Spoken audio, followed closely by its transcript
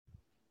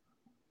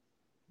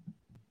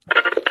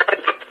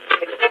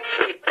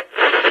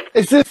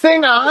Is this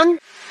thing on?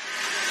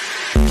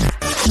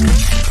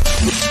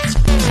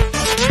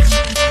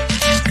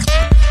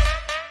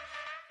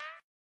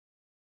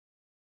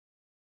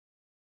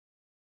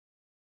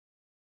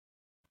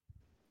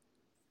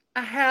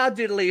 How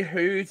diddly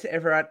who to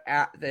everyone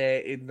out there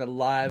in the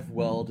live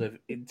world of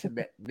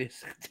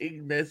internet-ness.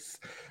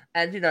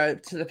 And,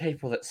 to the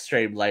people that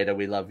stream later,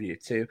 we love you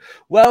too.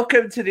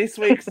 Welcome to this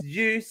week's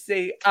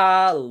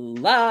UCR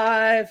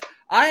Live.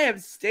 I am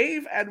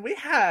Steve, and we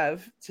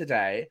have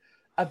today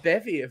a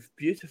bevy of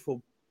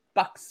beautiful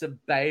bucks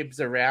and babes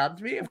around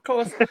me. Of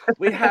course,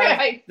 we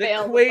have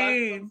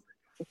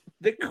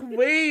the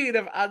queen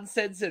of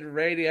Uncensored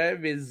Radio,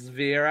 Ms.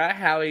 Vera.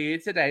 How are you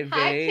today, V?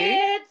 Hi,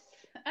 kids.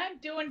 I'm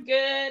doing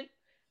good.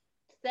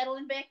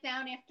 Settling back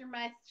down after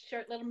my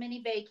short little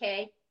mini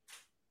vacay.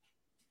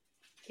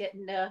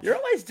 You're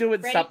always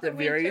doing something,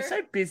 Vera. You're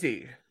so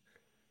busy.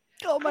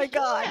 Oh my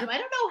God. I don't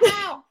know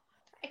how.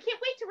 I can't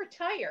wait to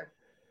retire.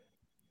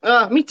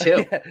 Me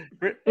too.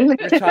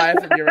 Retire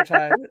from your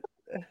retirement.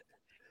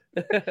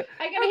 I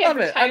gotta have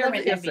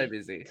retirement envy. You're so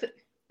busy.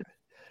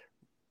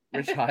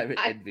 Retirement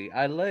envy.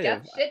 I live.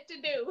 Got shit to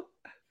do.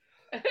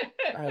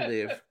 I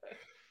live.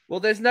 Well,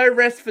 there's no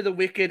rest for the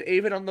wicked,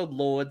 even on the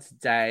Lord's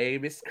Day.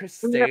 Miss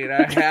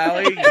Christina, how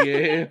are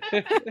you?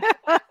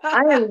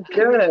 I am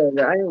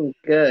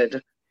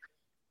good.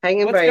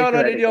 Hanging What's going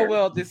on in your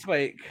world this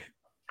week?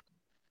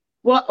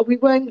 Well,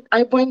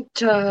 I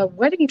went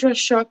wedding dress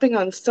shopping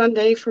on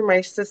Sunday for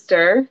my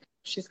sister.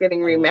 She's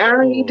getting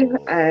remarried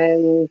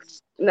and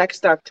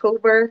next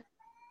October.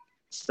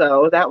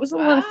 So that was a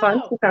lot of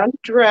fun. She found a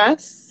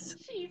dress.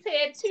 She's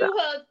had two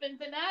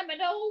husbands and I'm an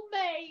old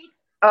maid.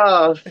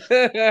 Oh,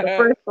 the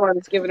first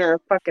one's giving her a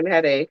fucking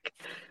headache,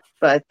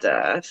 but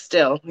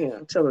still,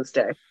 till this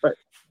day. But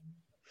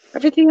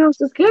everything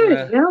else is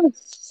good.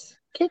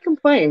 Can't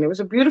complain. It was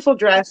a beautiful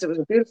dress. It was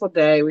a beautiful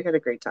day. We had a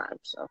great time.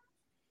 So,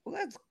 well,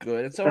 that's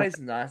good. It's always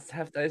nice to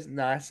have those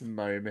nice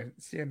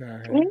moments,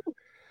 Yeah.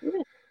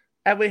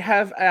 And we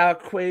have our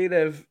queen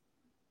of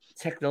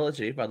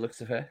technology, by the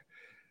looks of her.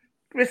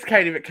 Miss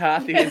Katie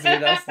McCarthy is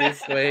with us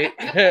this week.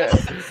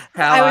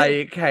 How are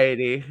you,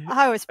 Katie?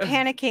 I was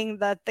panicking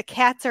that the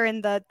cats are in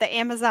the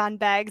Amazon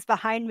bags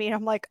behind me, and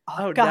I'm like,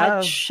 oh God,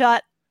 no.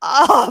 Shut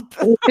up.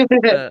 I'm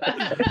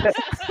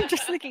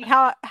just thinking,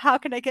 how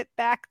can I get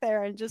back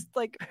there and just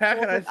like how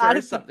can I throw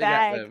something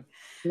at them?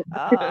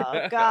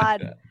 Oh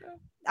God.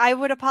 I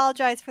would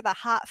apologize for the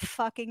hot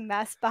fucking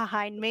mess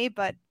behind me,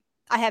 but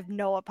I have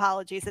no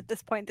apologies at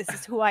this point. This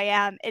is who I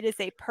am. It is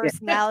a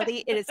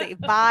personality. It is a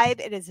vibe.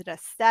 It is an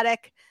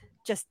aesthetic.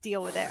 Just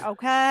deal with it,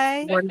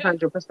 okay?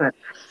 100%.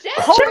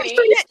 Holy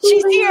shit,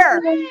 she's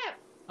here!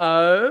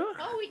 Oh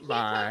we can't my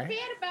talk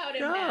bad about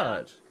him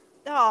God!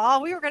 Oh,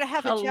 we were gonna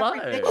have a Jeffrey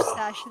bitch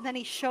sesh, and then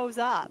he shows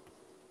up.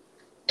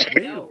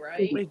 We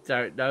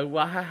don't know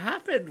what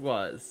happened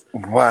was.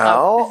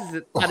 Well, this is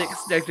an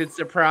unexpected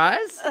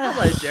surprise.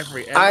 Hello,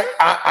 Jeffrey.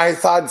 I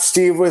thought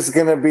Steve was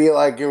gonna be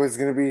like it was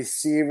gonna be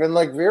Steve and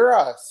like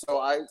Vera, so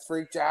I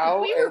freaked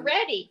out. We were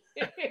ready.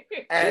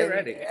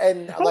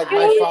 And like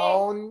my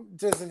phone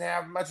doesn't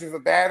have much of a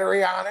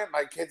battery on it.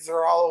 My kids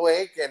are all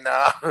awake, and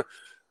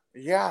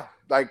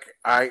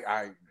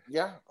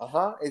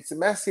it's a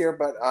mess here,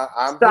 but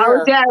I'm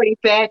solidarity,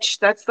 bitch.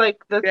 That's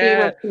like the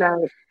theme of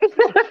tonight.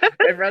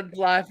 Everyone's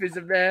life is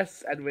a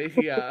mess, and we're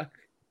here.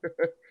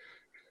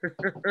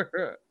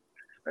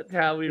 That's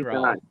how we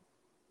roll.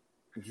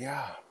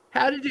 Yeah.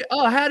 How did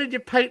your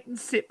paint and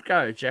sip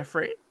go,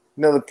 Jeffrey?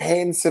 No, the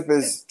paint and sip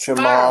is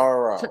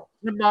tomorrow.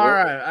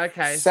 Tomorrow,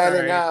 okay.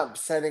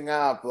 Setting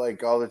up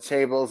like all the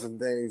tables and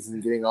things,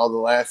 and getting all the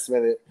last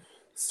minute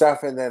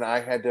stuff, and then I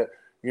had to,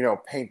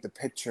 paint the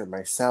picture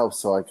myself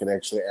so I could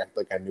actually act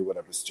like I knew what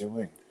I was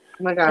doing.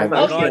 Oh my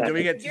God! Do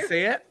we get to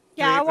see it?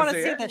 Yeah, I want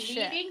to see the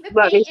shit.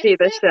 Let me see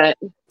the shit.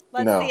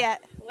 Let's see it.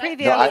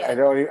 Preview. No, I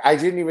don't. I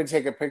didn't even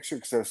take a picture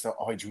because I was so.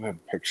 Oh, I do have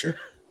a picture.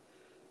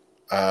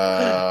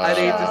 I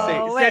need to see.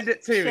 Send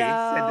it to me.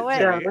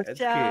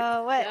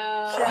 Show it.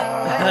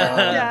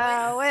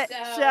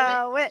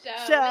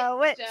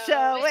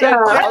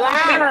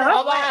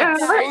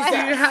 Do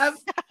you have?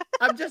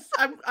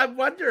 I'm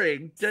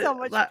wondering. So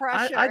much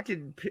pressure. I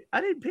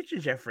didn't picture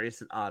Jeffrey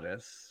as an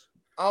artist.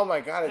 Oh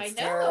my God, it's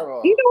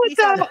terrible. You know what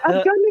though?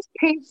 I've done this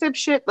paint sip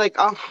shit like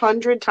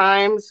 100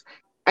 times,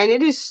 and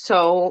it is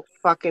so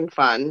fucking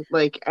fun.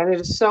 Like, and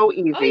it is so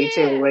easy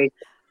too. Like,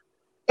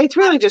 it's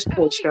really just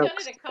paint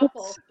strokes.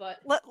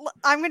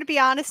 I'm going to be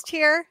honest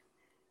here.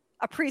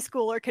 A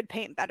preschooler could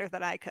paint better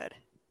than I could.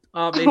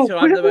 Oh, me too.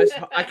 I'm the most.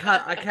 I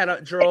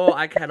cannot draw.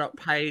 I cannot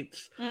paint.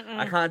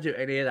 I can't do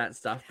any of that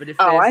stuff. But if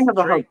I have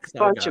a whole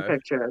bunch of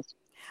pictures.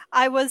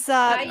 I was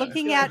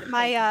looking at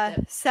my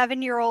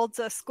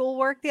 7-year-old's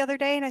schoolwork the other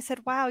day, and I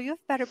said, "Wow, you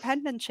have better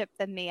penmanship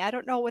than me." I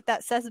don't know what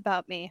that says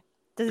about me.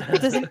 Does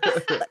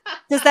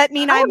that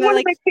mean I'm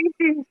like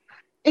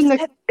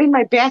in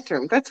my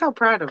bathroom? That's how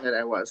proud of it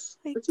I was.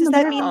 Does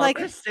that mean like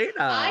Christina?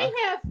 I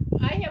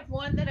have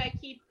one that I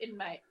keep in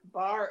my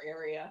bar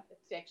area.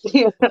 It's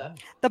actually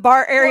the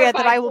bar area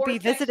that I will be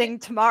visiting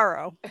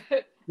tomorrow.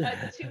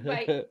 a 2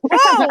 by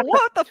Whoa,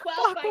 what the 12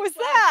 fuck by was 12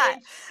 that?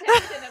 inch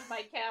section of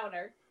my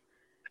counter.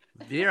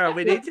 Vera,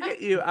 we need to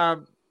get you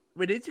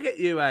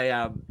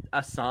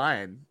a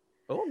sign.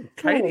 Oh,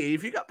 Katie,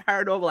 if you got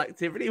paranormal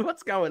activity,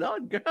 what's going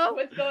on, girl?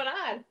 What's going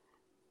on?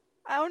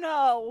 Oh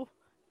no.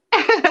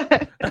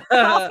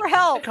 Call for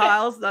help.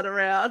 Kyle's not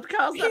around.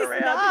 He's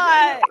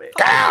not.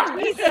 Kyle!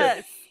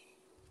 Jesus.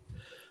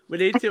 We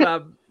need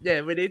to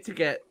we need to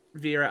get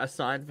Vera a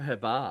sign for her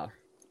bar.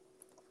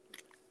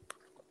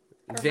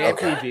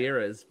 Vampy what?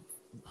 Vera's.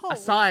 Holy A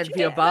sign for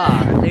your shit. bar,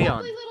 A neon.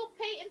 lovely little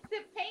paint and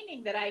sip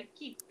painting that I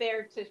keep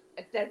there to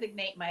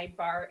designate my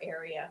bar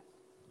area.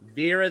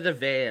 Vera the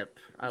Vamp.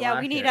 Yeah,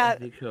 we need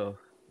That'd be cool.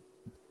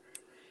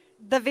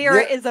 The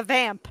Vera Yeah. is a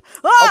vamp.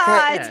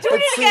 Ah, Okay, it's yeah. doing but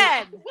it see-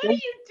 again. What are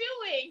you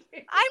doing?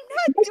 I'm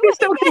not You're doing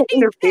still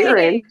anything.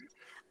 interfering.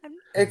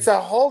 It's a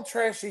whole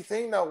trashy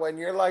thing, though, when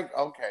you're like,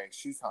 okay,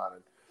 she's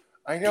haunted.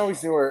 I know we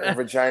knew her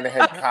vagina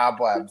had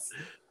cobwebs.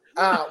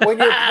 When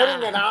you're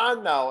putting it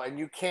on, though, and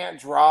you can't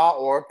draw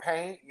or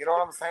paint, you know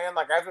what I'm saying?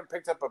 Like, I haven't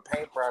picked up a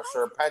paintbrush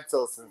or a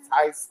pencil since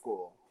high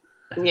school.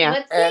 Yeah.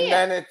 Let's see And it.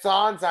 then it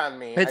dawns on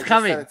me. It's I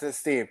coming. just sent it to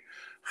Steve.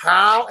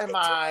 How am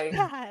I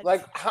God.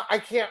 like? I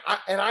can't.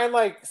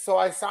 So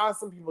I saw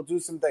some people do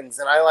some things,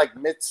 and I like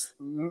mix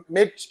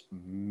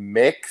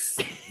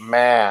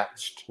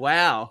matched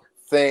Wow.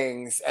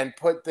 things and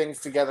put things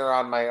together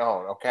on my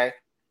own. Okay.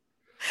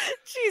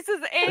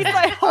 Jesus, Ace,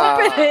 I hope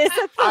it is.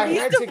 It's the I had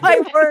least to of my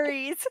get-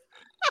 worries.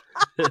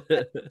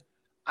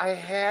 I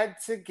had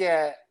to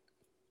get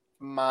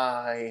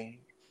my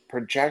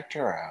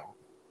projector out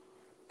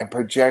and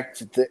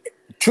project the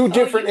two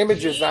different you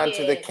images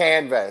onto the cheated.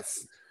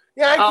 canvas.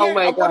 Yeah, I Oh can't.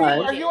 my what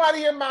God. are you out of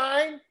your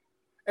mind?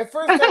 At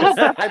first,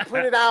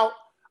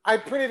 I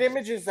printed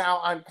images out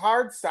on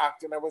cardstock,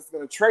 and I was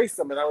going to trace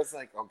them, and I was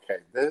like, okay,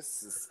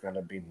 this is going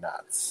to be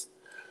nuts.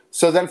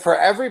 So then, for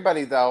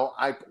everybody though,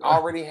 I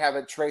already have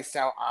it traced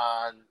out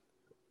on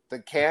the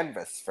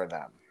canvas for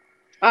them.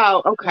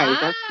 Oh, okay.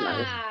 That's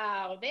nice.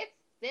 Wow,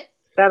 that's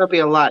That'll be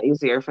a lot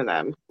easier for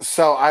them.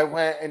 So I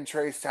went and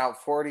traced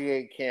out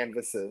 48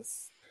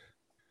 canvases.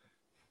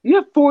 You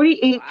have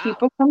 48 Wow.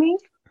 people coming?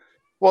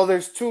 Well,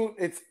 there's two.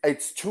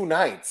 It's 2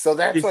 nights, so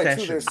that's Two why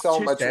sessions. there's so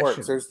Two much work.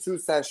 sessions. There's 2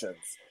 sessions.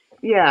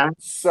 Yeah.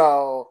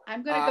 So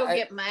I'm gonna go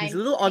get mine. He's a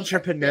little paint and sip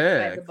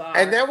entrepreneur. by the bar.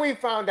 and then we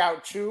found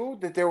out too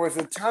that there was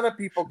a ton of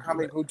people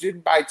coming who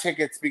didn't buy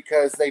tickets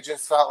because they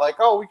just felt like,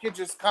 oh, we could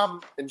just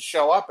come and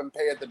show up and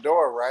pay at the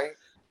door, right?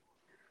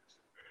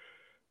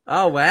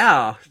 Oh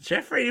wow,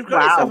 Jeffrey, you've got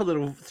Wow. yourself a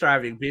little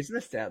thriving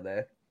business down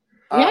there.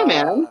 Yeah,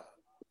 man.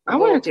 I a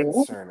wanna little do it.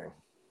 concerning.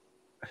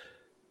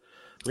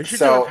 We should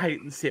So- do a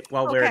paint and sip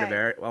while we're in Okay.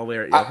 America, while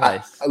we're at your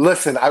place.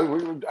 Listen,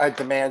 we were at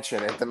the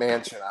mansion.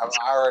 I'm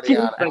already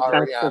on it.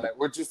 Already on it.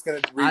 We're just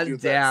gonna redo I'm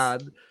this.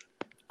 down.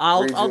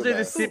 I'll Redo do the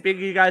this. sipping.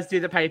 You guys do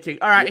the painting.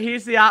 All right,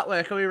 here's the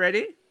artwork. Are we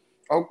ready?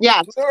 Oh,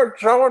 Yes.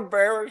 it's so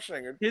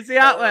embarrassing. It's Here's the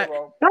artwork.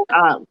 terrible. Shut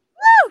up.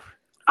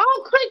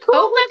 Oh, quite cool.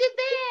 Oh, look at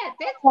that!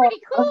 That's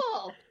pretty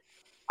cool.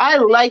 I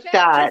like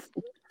that.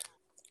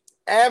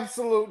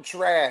 Absolute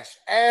trash.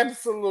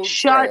 Absolute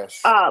Shut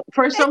trash. up.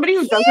 For somebody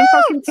who doesn't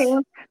fucking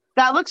paint,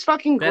 that looks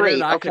fucking Better great.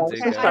 than I Okay, could do,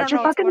 so guys. I don't shut your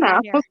know what's fucking going on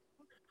mouth. here.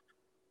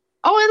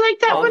 Oh, I like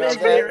that Oh, one no, that's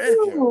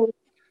too.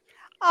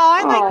 Oh,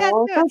 I like that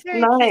Oh, too. It's that's very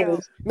nice.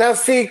 cute. Now,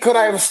 see, could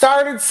I have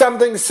started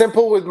something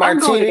simple with I'm going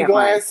to martini get mine.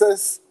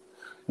 glasses?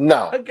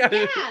 No.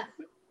 Okay. Yeah.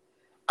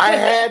 I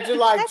had to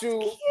like That's do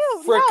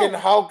cute. freaking No.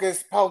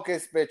 hocus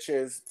pocus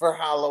bitches for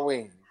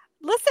Halloween.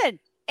 Listen,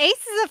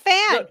 Ace is a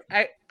fan. Look,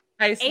 Ace,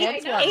 Ace-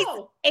 wants I one.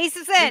 know. Ace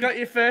is You in. got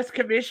your first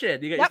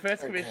commission. You got Yep. your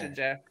first commission, Okay.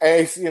 Jeff.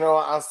 Ace, you know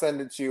what? I'll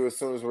send it to you as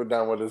soon as we're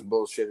done with this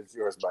bullshit. It's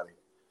yours, buddy.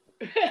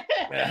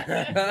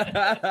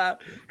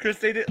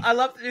 Christina, I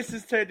love that this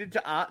has turned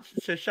into art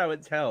to show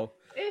and tell.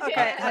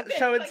 Okay,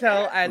 Show and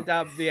tell and The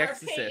Our paint and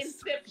Exorcist.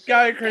 sip show Go,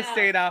 and tell.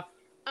 Christina.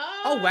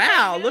 Oh,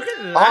 wow, my look at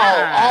God.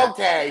 that. Oh,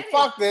 okay.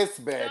 Fuck this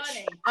bitch.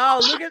 Stunning.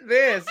 Oh, look at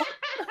this.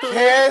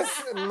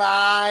 Kiss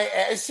my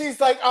ass. She's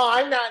like, oh,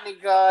 I'm not any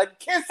good.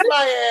 Kiss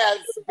my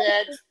ass,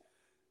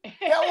 bitch.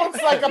 That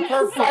looks like a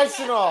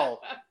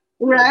professional.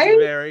 Right?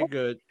 Very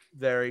good.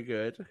 Very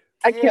good.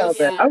 I killed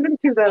it. I'm going to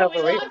do that But we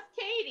over right lost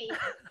Katie.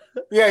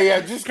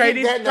 Yeah. Just keep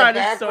Katie's that in the trying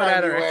to sort out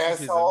background, her you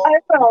exorcism. asshole.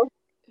 I will.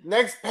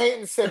 Next paint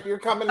and sip, you're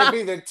coming to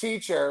be the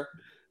teacher.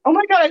 Oh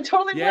my God, I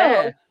totally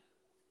Yeah. will.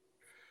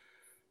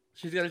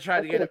 She's going to try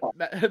to get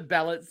it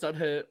balanced on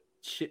her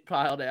shit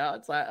pile now.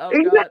 It's like, oh,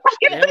 Exactly.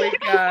 God. There we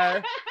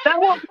go. That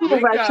won't go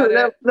We back got to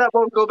it. that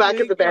won't go back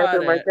We in the got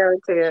bathroom, I it.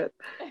 guarantee it.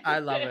 I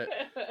love it.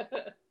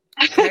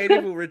 Katie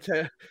will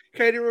return.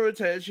 Katie will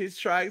return. She's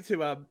trying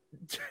to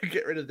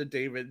get rid of the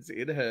demons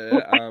in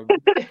her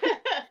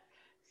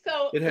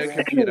So, in her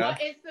computer.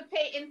 what is the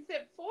paint and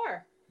sip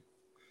for?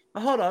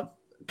 Hold on.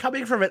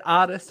 Coming from an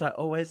artist, I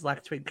always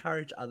like to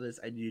encourage others,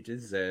 and you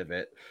deserve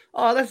it.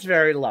 Oh, that's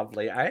very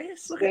lovely,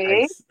 Ace. Look at See?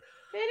 Ace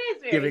That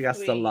is very giving us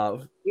the sweet.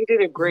 love. You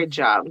did a great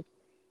job.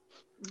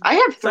 I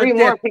have So, 3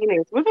 more Deb-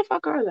 paintings. Where the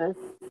fuck are they?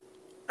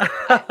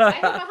 I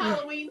have a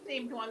Halloween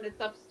themed one that's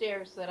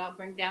upstairs that I'll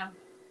bring down.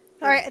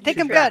 All right, I think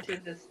I'm Trip good.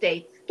 to the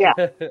States. Yeah.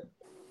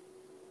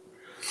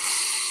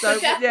 So,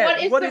 Jeff, yeah,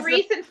 what is the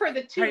reason for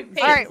the 2 Peyton paint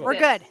All right, Sips? we're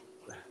good.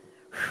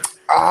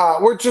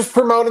 We're just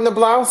promoting the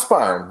blouse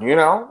barn,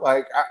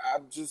 like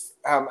I'm just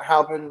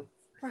helping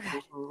We're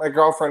good. my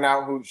girlfriend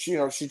out who she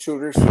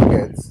tutors for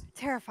kids.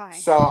 Terrifying.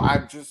 So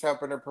I'm just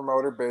helping her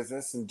promote her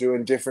business and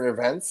doing different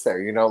events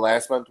there.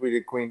 Last month we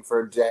did Queen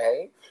for a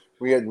Day.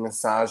 We had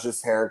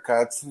massages,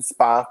 haircuts, and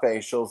spa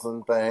facials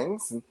and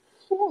things. And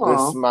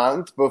this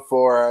month,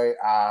 before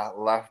I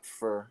left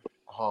for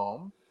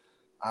home,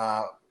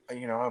 I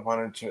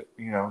wanted to,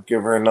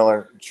 give her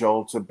another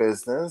jolt of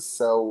business.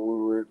 So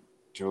we were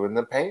doing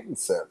the paint and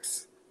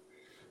sips.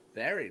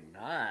 Very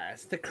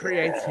nice. The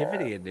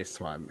creativity in this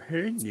one.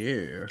 Who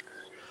knew?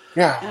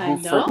 Yeah, I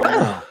who know.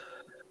 freaking knew?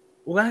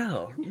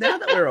 Well, now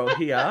that we're all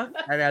here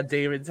and our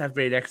demons have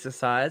been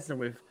exercised and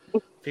we've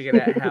figured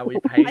out how we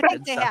paint I think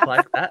and they stuff have.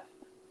 like that,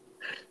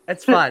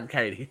 it's fine,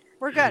 Katie.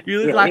 We're good. You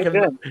look Yeah, like you're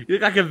you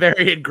look like a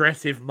very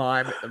aggressive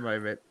mime at the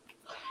moment.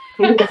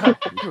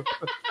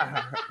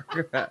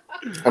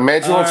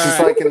 Imagine what she's All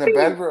right. like in the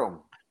bedroom.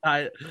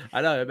 I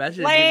know.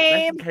 Imagine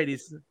Lame.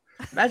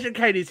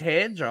 Katie's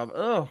hand job.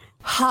 Oh,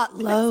 Hot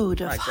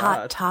load of My hot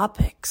God.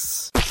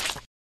 topics.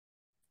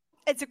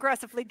 It's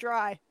aggressively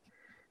dry.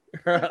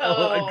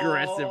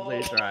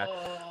 aggressively dry.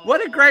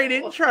 What a great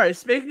intro.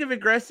 Speaking of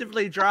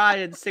aggressively dry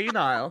and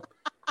senile.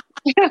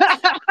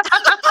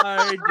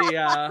 Oh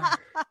dear.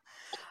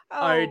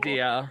 Oh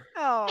dear.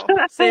 Oh.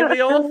 See, we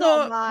all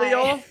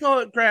my.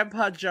 thought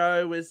Grandpa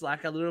Joe was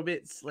like a little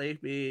bit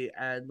sleepy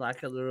and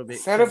like a little bit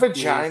Is that a confused.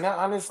 vagina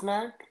on his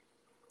neck?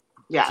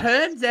 Yeah.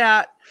 Turns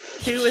out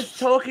he was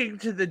talking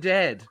to the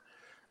dead.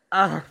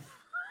 I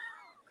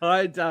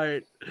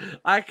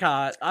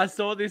can't. I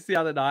saw this the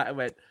other night and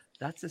went,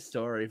 that's a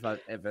story if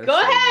I've ever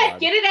Go seen ahead, one.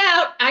 get it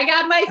out. I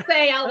got my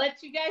say. I'll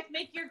let you guys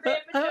make your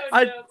Grandpa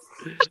Joe jokes.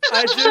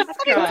 I just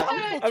can't.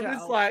 Uncle I'm Joe.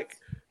 just like,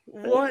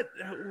 what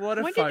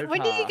a faux pas.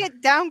 When did he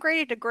get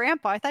downgraded to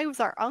grandpa? I thought he was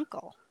our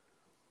uncle.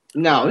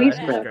 No, he's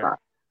he's grandpa.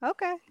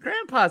 Okay.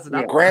 Grandpa's an Yeah.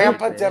 uncle,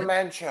 Grandpa man.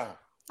 dementia.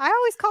 I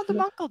always called him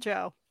Uncle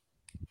Joe.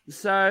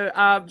 So,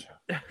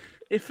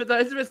 if for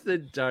those of us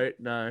that don't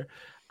know,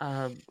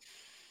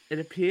 it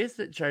appears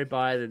that Joe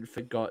Biden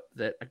forgot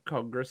that a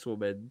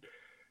congresswoman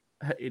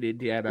in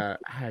Indiana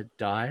had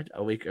died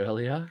a week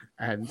earlier,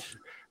 and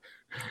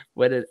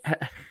when it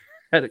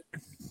had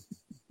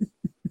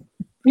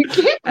You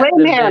can't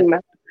blame him.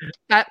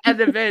 at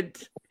an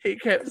event, he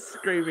kept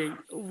screaming,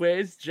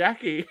 "Where's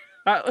Jackie?"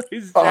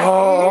 Is Jackie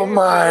Oh here?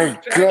 my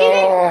He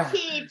god.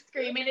 didn't keep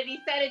screaming it. He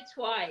said it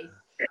twice.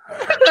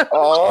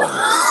 Oh.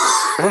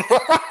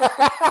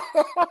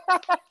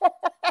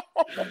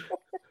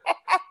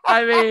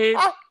 I mean,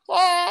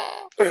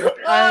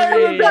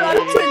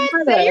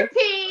 Say your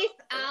piece.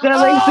 They're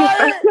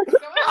like-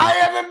 I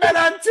haven't been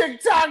on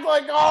TikTok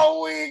like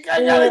all week.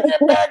 I gotta get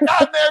back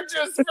on there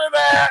just for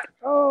that.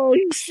 Oh,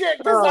 Shit,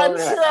 because I'm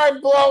sure I'm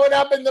blowing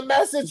up in the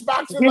message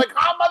box with like,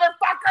 oh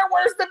motherfucker,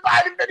 where's the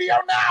Biden video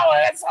now,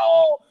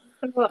 asshole?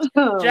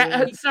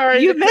 sorry,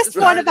 You missed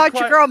one about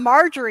your girl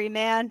Marjorie,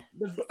 man.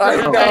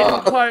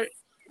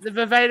 The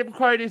verbatim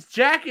quote is,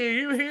 "Jackie, are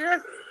you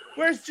here?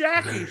 Where's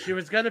Jackie? She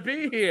was gonna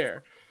be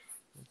here.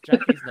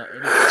 Jackie's not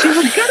in here. She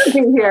was gonna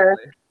be here,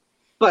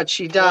 but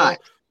she died.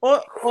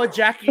 Or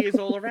Jackie is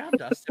all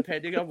around us,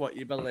 depending on what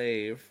you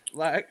believe.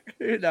 Like,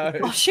 who knows?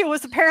 Well, she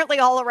was apparently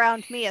all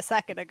around me a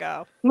second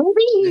ago.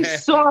 Maybe he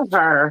saw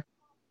her,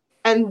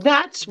 and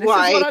that's This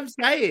why is what I'm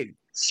saying.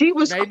 she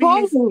was Maybe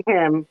calling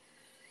him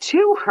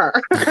to her.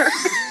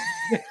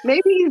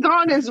 Maybe he's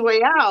on his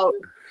way out,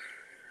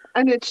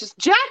 and it's just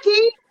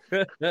Jackie.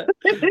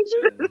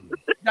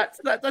 That's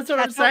what I'm That's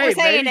what saying. we're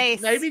saying,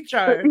 Ace. Maybe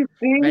Joe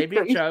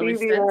Joe is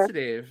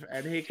sensitive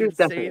and he can She's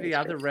see definitely the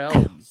other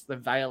realms. The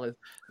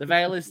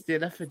veil is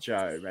thinner for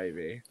Joe,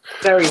 maybe.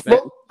 Very But- thin.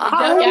 Are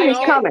Halloween you is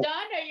guys coming. done?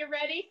 Are you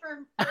ready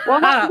for?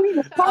 Well, Halloween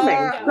is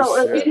coming.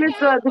 So shit. isn't it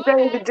the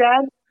Day of the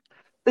Dead?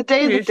 The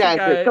Day of Here the she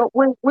Dead. goes.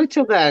 Don't wait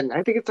till then.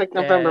 I think it's like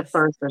November Yes.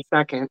 1st or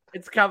 2nd.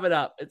 It's coming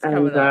up. It's And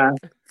coming up.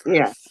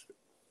 yeah.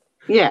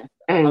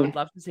 I And would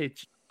love to see.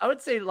 I would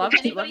say love to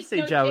Anybody see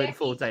know Joe in Jackie's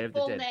full Day of the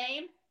full Dead.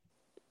 name?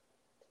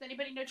 Does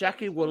anybody know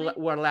Jackie Jackie's full name?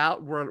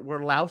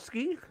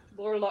 Warlowski.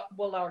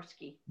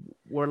 Wolarski.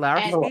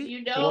 Warlowski. And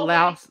you know why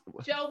Warlaus-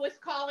 Joe was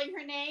calling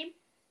her name?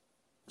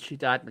 She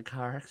died in a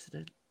car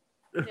accident.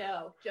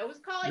 No, Joe was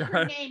calling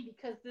her name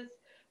because this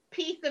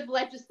piece of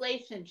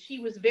legislation she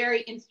was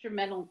very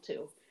instrumental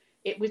to.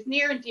 It was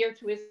near and dear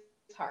to his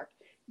heart.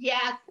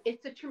 Yes,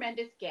 it's a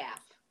tremendous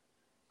gaffe,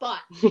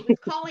 but he was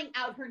calling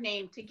out her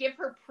name to give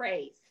her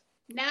praise,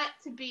 not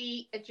to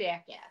be a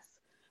jackass.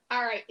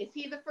 All right, is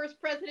he the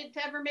first president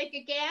to ever make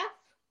a gaffe?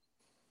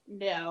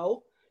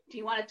 No. Do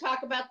you want to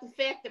talk about the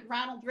fact that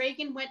Ronald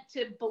Reagan went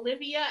to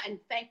Bolivia and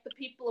thanked the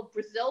people of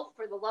Brazil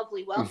for the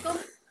lovely welcome?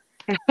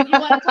 You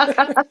want to talk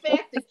about the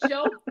fact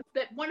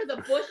that one of the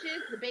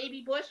Bushes, the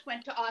baby Bush,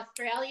 went to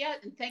Australia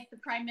and thanked the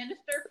Prime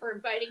Minister for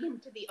inviting him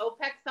to the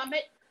OPEC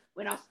summit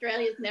when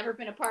Australia's never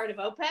been a part of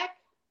OPEC?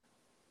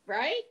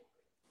 Right?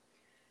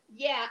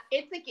 Yeah,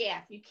 it's a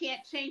gas. You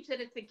can't change that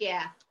it's a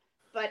gas.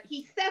 But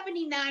he's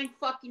 79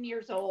 fucking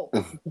years old.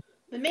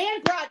 The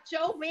man brought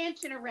Joe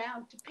Manchin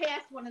around to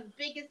pass one of the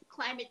biggest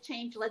climate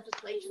change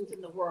legislations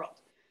in the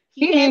world.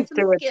 He He has needs some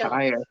to skills.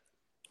 retire.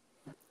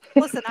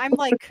 Listen, I'm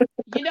like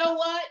You know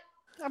what?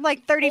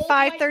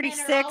 35, Old white men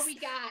are all 36. we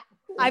got.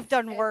 I've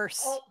done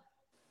worse.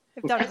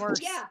 I've done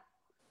worse. Yeah.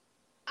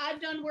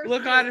 I've done worse.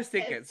 Look, too. I just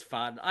think it's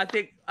fun. I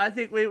think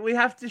we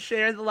have to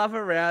share the love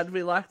around.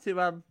 We like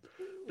to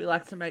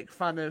make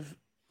fun of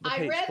the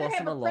I'd peach rather blossom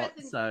have a lot.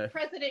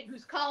 president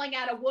who's calling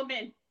out a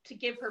woman to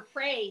give her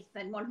praise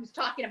than one who's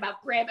talking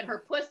about grabbing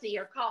her pussy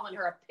or calling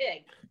her a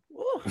pig.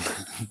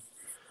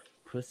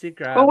 Pussy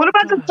grab. Well, what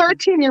about the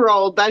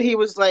 13-year-old that he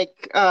was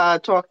like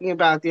talking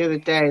about the other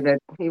day that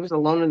he was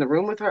alone in the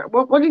room with her?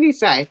 What did he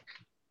say?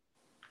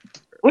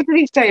 What did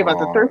he say about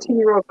the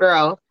 13-year-old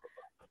girl?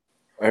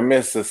 I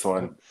missed this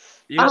one.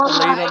 You got the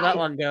lead on that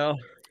one, girl.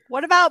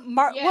 What about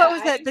what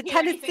was I it? The didn't hear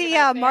anything Tennessee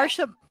about that.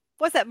 Marsha.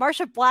 Was that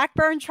Marsha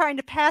Blackburn trying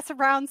to pass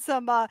around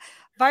some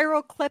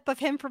viral clip of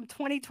him from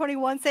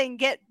 2021 saying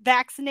get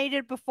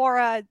vaccinated before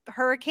a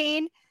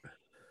hurricane?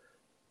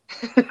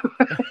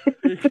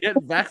 Get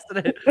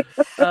vaccinated.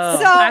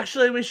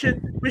 Actually, we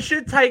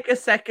should take a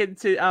second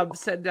to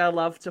send our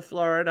love to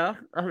Florida.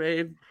 I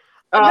mean,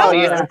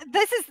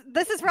 this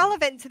is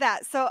relevant to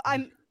that. So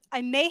I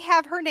may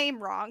have her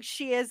name wrong.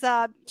 She is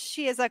a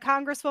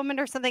congresswoman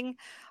or something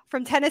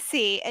from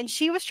Tennessee, and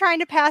she was trying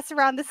to pass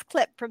around this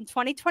clip from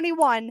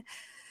 2021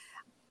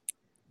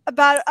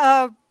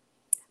 about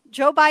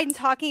Joe Biden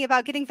talking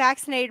about getting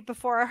vaccinated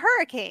before a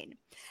hurricane.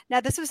 Now,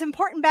 this was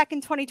important back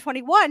in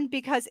 2021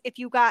 because if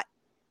you got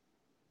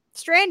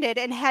stranded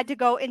and had to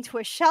go into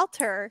a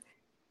shelter,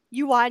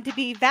 you wanted to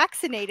be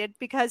vaccinated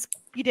because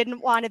you didn't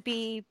want to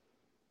be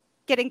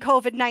getting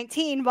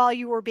COVID-19 while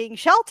you were being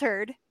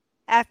sheltered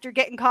after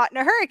getting caught in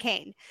a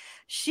hurricane.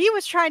 She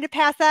was trying to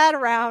pass that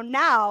around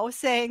now,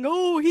 saying,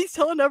 "Oh, he's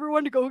telling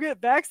everyone to go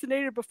get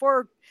vaccinated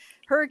before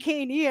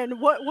Hurricane Ian.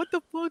 What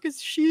the fuck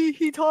is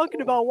he talking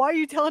about? Why are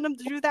you telling him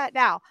to do that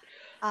now?"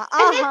 And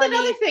that's honey.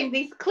 another thing.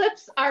 These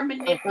clips are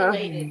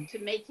manipulated to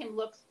make him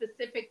look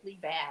specifically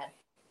bad.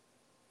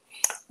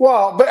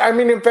 Well, but I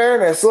mean, in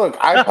fairness, look,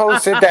 I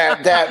posted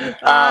that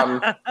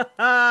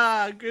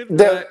good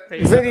the work,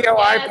 Peter. video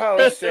I Yes,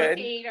 posted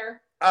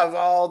Peter. of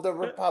all the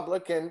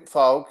Republican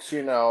folks,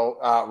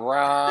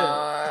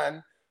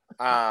 Ron.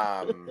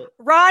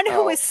 Ron,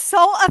 who is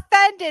so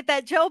offended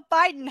that Joe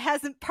Biden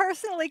hasn't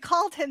personally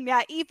called him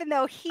yet, even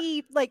though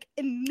he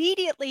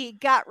immediately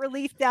got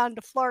relief down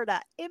to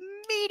Florida.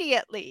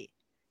 Immediately.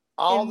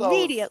 All the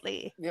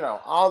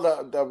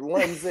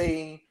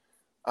Lindsay,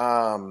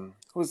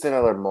 who's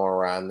another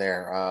moron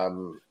there?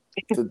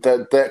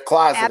 The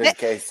closeted Abbott?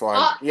 case one.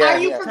 Are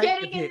you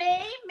forgetting a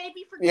name?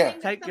 Maybe forgetting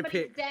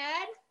somebody's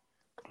dad?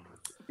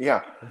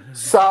 Yeah.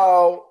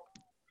 So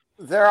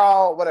they're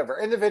all whatever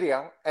in the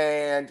video,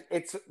 and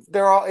it's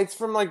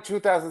from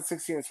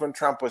 2016. It's when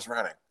Trump was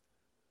running,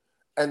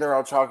 and they're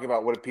all talking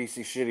about what a piece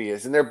of shit he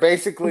is, and they're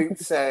basically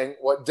saying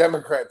what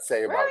Democrats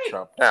say about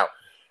Trump now.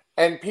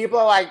 And people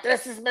are like,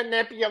 "This is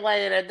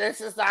manipulated. This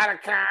is out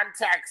of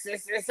context.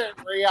 This isn't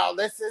real.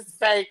 This is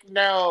fake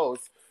news.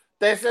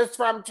 This is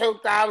from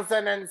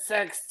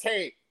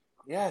 2016."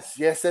 Yes,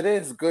 it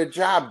is. Good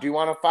job. Do you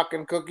want a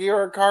fucking cookie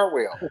or a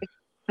cartwheel?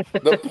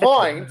 The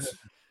point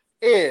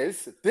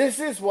is,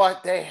 this is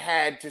what they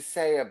had to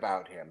say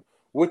about him,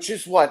 which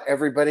is what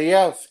everybody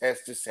else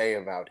has to say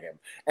about him.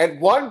 At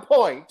one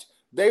point,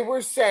 they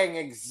were saying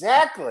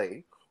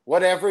exactly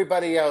what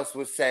everybody else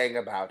was saying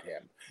about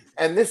him.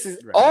 And this is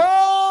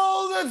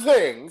all the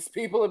things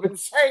people have been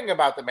saying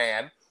about the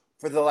man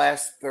for the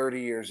last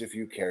 30 years, if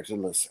you care to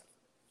listen.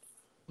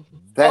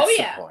 That's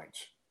the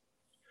point.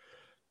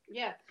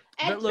 Yeah.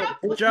 And look,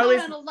 Trump was Joe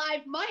on a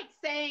live mic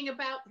saying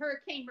about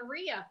Hurricane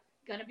Maria,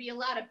 going to be a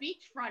lot of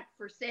beachfront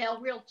for sale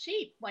real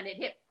cheap when it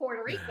hit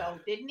Puerto Rico,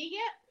 didn't he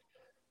yet?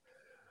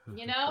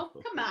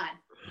 Come on.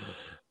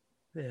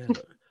 Yeah.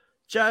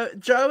 Joe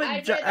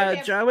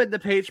and the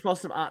Peach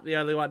Blossom aren't the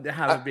only one to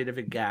have a bit of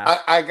a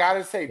gap. I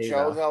gotta say,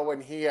 Joe, though,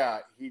 when he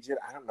did,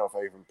 I don't know if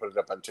I even put it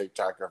up on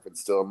TikTok or if it's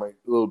still in my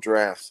little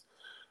drafts.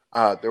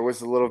 There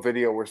was a little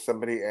video where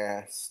somebody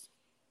asked,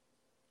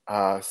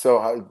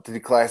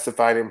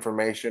 declassified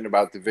information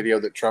about the video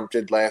that Trump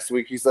did last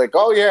week. He's like,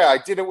 "Oh yeah, I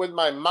did it with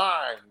my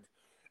mind,"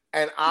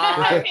 and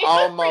I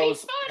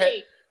almost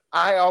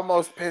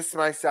pissed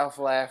myself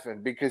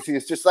laughing because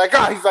he's just like,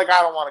 I don't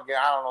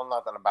know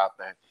nothing about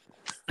that.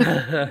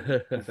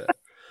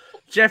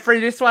 Jeffrey,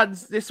 this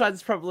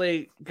one's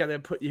probably gonna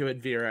put you in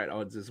Vero at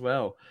odds as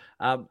well.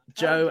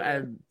 Joe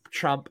and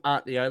Trump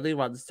aren't the only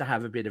ones to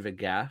have a bit of a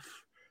gaffe.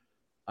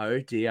 Oh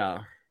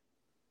dear,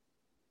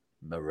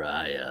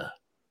 Mariah.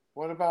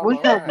 What about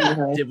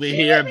Mariah? Did we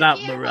hear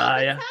about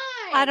Mariah?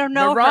 I don't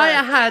know.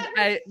 Mariah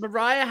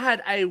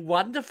had a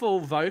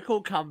wonderful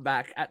vocal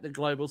comeback at the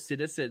Global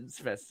Citizens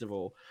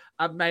Festival.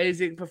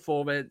 Amazing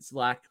performance,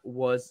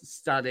 was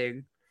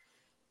stunning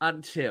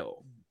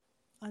until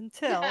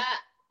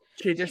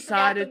she decided she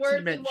forgot the to words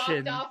and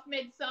mention. walked off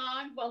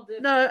mid-song. Well,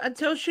 No,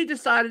 until she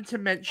decided to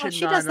mention. Oh,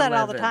 she does that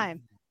all the 9/11.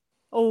 time.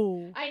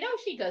 Oh, I know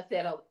she does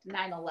that at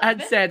 9/11.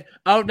 And said,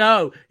 "Oh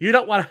no, you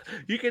don't want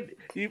to.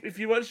 If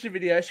you watch the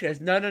video, she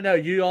goes, no,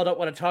 you all don't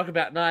want to talk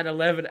about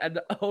 9/11." And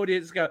the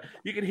audience go,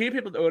 you can hear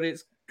people in the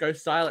audience go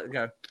silent and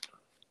go,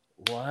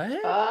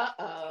 "What?"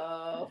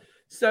 Uh-oh.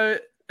 So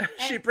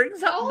she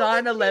brings up all the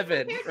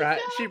 9/11, people right?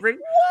 here's She the brings.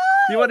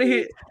 You want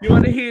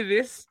to hear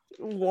this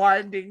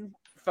winding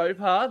faux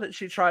pas that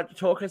she tried to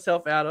talk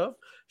herself out of?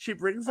 She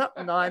brings up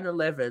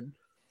 9/11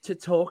 to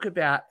talk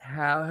about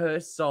how her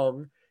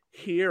song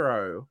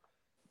Hero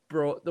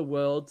brought the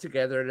world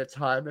together in a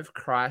time of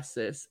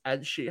crisis,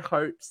 and she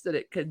hopes that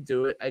it can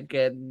do it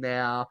again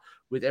now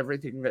with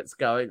everything that's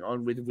going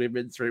on with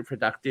women's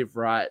reproductive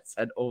rights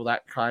and all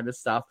that kind of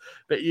stuff.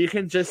 But you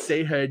can just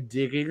see her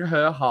digging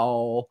her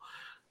hole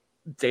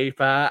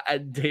deeper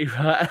and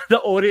deeper, and the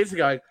audience are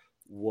going,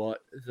 "What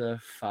the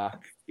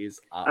fuck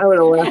is up I would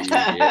have with you,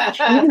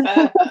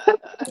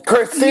 bitch?"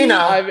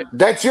 Christina,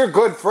 that's your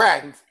good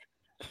friend.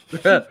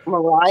 She's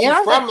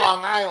Mariah? from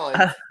Long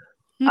Island.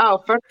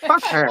 Oh,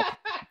 fuck her.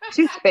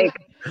 She's fake.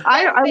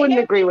 I wouldn't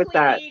agree with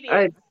that.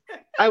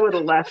 I would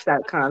have left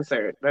that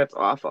concert. That's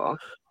awful.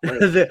 Like,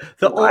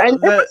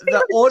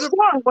 the order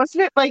song,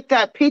 wasn't it like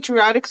that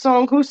patriotic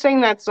song? Who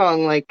sang that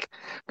song? Like,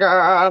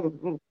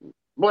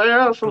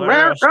 bless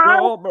America.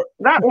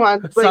 That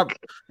one. Like,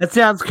 it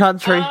sounds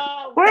country.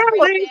 Oh, well, at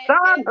least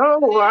I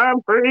know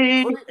I'm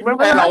free.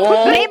 And I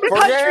won't name a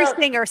country forget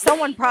singer.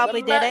 Someone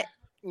probably did it.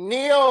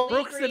 Neil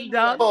Brooks and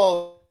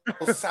Greenwood.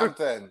 Dunn.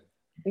 something.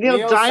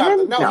 Neil Diamond?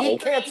 Something. No, No. he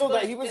canceled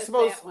that. He was Just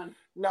supposed. that one.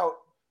 No,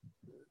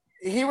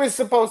 he was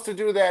supposed to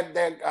do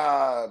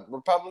that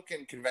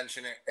Republican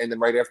convention, and then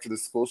right after the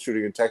school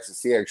shooting in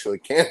Texas, he actually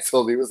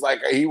canceled. He was like,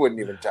 he wouldn't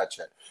even touch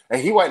it,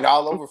 and he went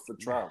all over for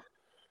Trump.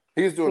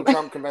 He was doing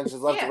Trump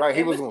conventions left and right.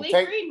 He was going to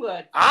take. Greenwood.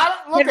 And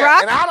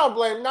I don't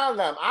blame none of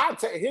them.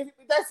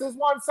 That's his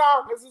one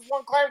song. This is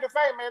one claim to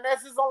fame, man.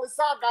 That's his only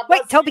song. God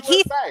bless Wait, Toby you,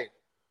 Keith? USA.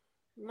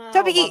 No,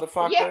 Toby Keith.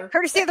 motherfucker. Yeah.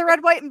 Courtesy of the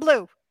red, white, and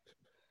blue.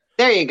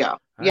 There you go.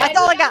 Yeah. That's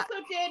all I And he got.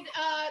 also did,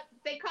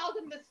 they called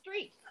him the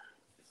Street.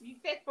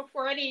 That's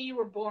before any of you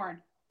were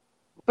born.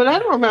 But I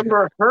don't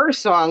remember her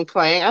song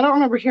playing. I don't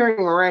remember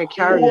hearing Mariah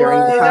Carey during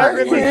the You don't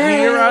remember time.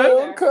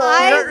 Hero? You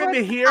I don't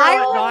remember Hero at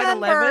I 9/11?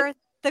 remember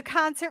the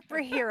concert for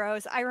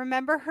Heroes. I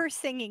remember her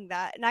singing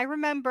that, and I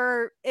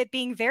remember it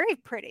being very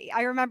pretty.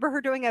 I remember her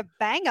doing a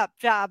bang-up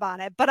job on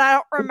it, but I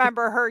don't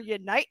remember her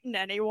uniting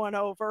anyone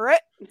over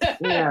it.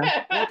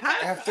 Yeah.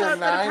 After But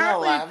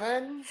apparently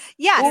 9/11?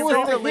 Yes, Who was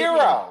so- the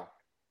hero?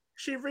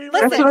 She Listen,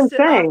 That's what I'm re-released it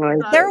saying. after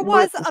Like, there 9/11.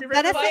 was She a re-released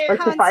benefit like the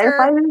concert.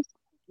 firefighters?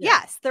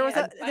 Yes, there was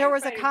Yeah, a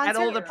firefighters. concert.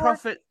 And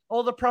for-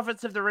 all the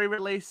profits of the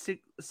re-release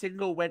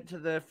single went to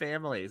the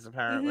families,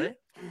 apparently.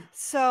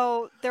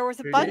 So there was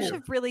a Good bunch deal.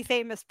 of really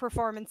famous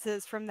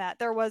performances from that.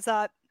 There was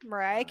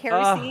Mariah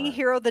Carey singing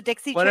 "Hero," the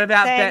Dixie What Chicks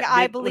about saying Bette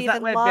 "I Mid- was believe that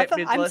in where love."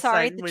 Bette I'm Midler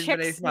sorry, sang the "Wind Chicks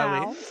Beneath My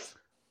now. Wings"?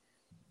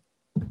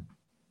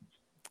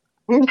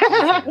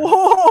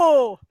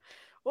 Whoa,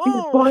 He's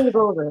whoa. pulling it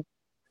over.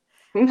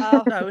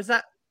 No, was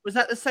that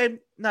the same?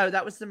 No,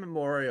 that was the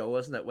memorial,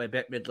 wasn't it? Where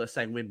Bette Midler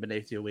sang "Wind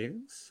Beneath Your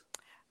Wings."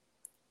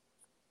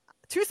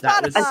 To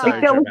That was I Spotify. think so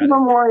that was the dramatic.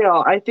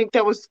 memorial. I think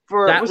that was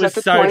for That was was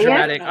that the so 20th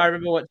dramatic. I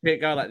remember watching it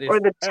go like this, or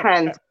the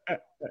 10th?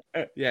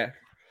 yeah,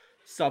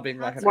 sobbing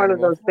like an One of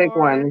animal. those big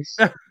ones.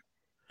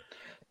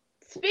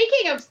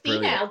 Speaking of senile,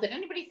 Brilliant. did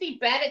anybody see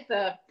Bet at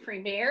the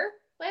premiere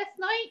last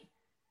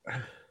night?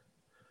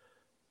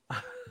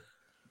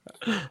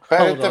 But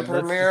Hold at the on,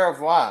 premiere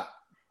of what?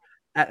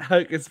 at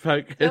Hocus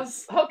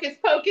Pocus. Hocus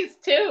Pocus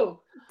 2.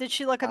 Did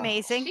she look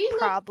amazing? She looked-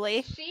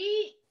 Probably.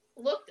 She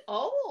looked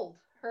old.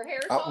 Her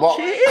hair's all Well,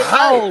 She white. is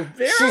old.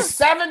 Vera. She's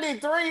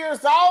 73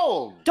 years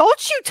old.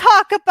 Don't you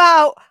talk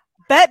about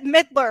Bette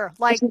Midler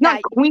like She's not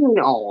that. queen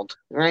old,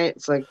 right?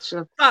 It's like she's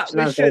But she's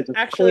we not should as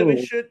actually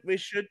queen.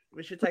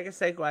 we should take a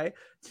segue.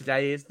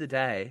 Today is the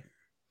day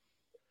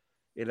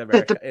in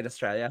America, in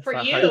Australia, For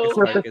you. Hocus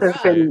Purpose Pocus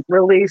has been 2.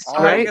 released,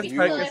 Oh, right? Hocus you-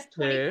 People Pocus have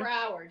 24 2.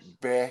 hours.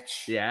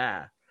 Bitch.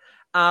 Yeah.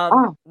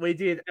 Oh. We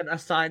did an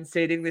assigned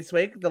seating this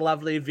week. The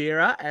lovely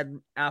Vera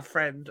and our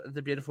friend,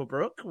 the beautiful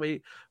Brooke.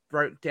 We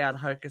broke down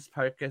Hocus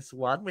Pocus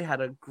 1. We had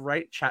a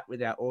great chat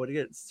with our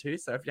audience too.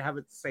 So if you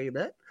haven't seen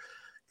it,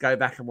 go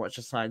back and watch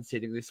assigned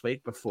seating this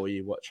week before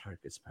you watch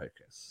Hocus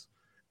Pocus.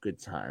 Good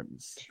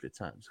times. Good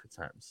times. Good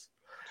times.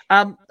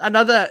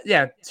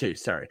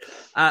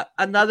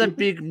 Another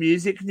big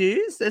music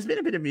news. There's been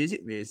a bit of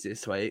music news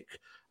this week.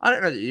 I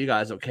don't know that you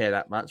guys will care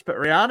that much, but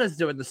Rihanna's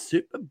doing the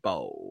Super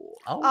Bowl.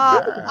 Oh,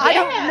 yeah. I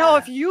don't know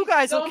if you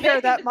guys will Going care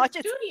back that into the much.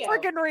 It's studio.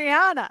 friggin'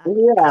 Rihanna.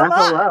 Yeah, Come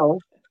on. hello.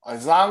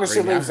 As long as she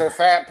Rihanna. leaves her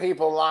fat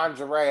people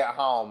lingerie at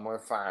home, we're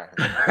fine.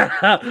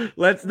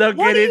 Let's not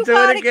What get do you into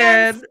got it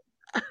again.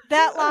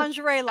 That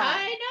lingerie line.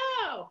 I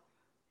know.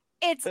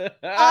 It's What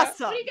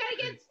awesome. do you got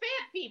against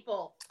fat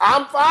people?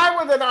 I'm fine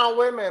with it on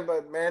women,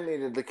 but men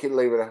needed to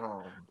leave it at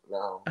home.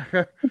 No.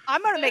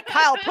 I'm going to make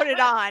Kyle put it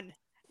on.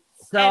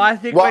 So And- I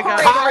think Well, we're going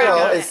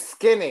Kyle to is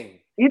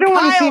skinny. You don't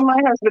want to see Kyle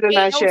my husband in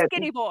that Ain't no shit.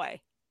 skinny boy.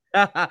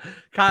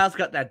 Kyle's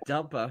got that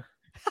dumper.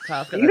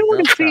 Kyle's got You don't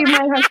want to that see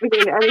dumper. my husband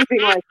in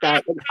anything like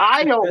that. And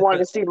I don't want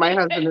to see my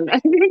husband in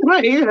anything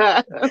like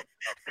that.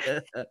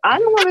 I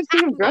don't want to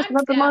see him dressing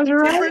up in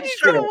lingerie. Different He's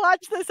strokes. gonna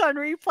watch this on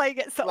replay.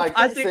 Get so Like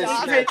I pissed think we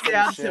off. came fishnets and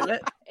down shit. to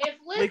it. If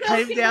We Lizzo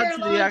came can down wear to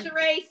the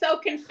lingerie, so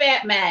can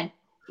fat men.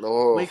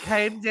 Oh. We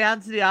came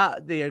down to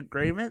the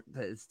agreement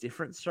that it's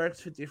different strokes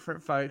for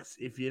different folks.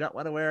 If you don't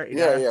want to wear it, you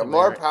don't have to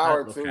More wear it.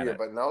 power Don't look to at you, it.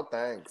 but no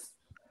thanks.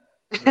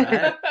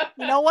 Right?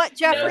 You know what,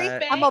 Jeffrey?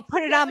 Right. I'm gonna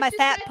put it on my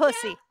fat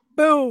pussy.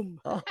 Boom.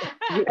 Oh.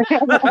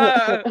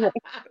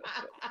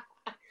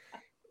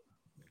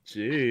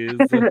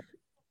 Jeez.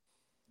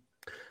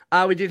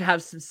 We did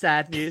have some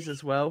sad news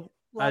as well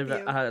Love over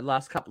you.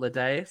 last couple of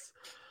days.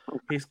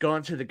 He's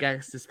gone to the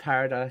gangster's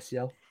paradise,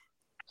 yo.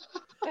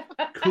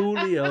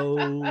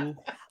 Coolio.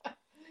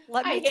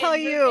 Let I me hate tell the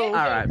you picture,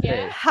 R.I.P.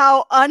 yeah.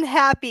 how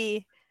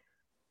unhappy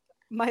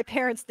my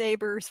parents'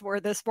 neighbors were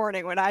this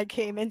morning when I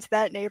came into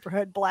that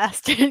neighborhood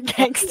blasting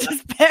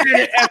Gangsta's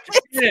Paradise.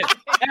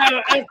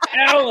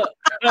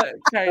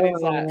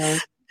 Katie's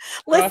like,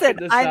 Listen,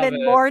 the I'm in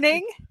suburbs.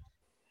 mourning.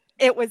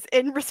 It was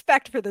in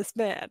respect for this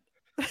man.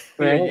 Your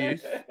Right?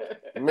 youth.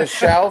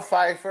 Michelle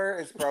Pfeiffer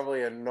is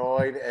probably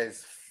annoyed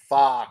as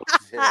fuck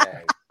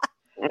today.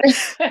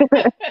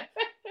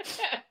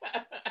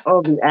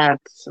 Oh, the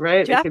F's,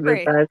 right? It could be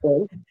Jeffrey. bad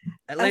thing.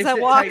 At As least I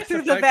it walk takes through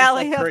the the focus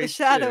valley off of the Creed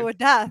shadow 2. of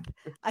death,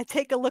 I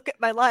take a look at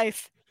my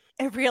life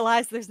and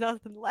realize there's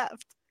nothing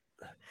left.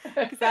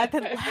 Because I've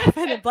been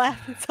laughing and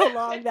laughing so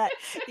long that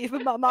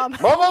even my mom.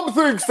 My mom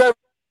thinks that.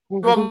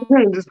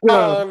 Just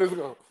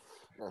go.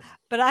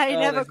 But I ain't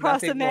Oh, never there's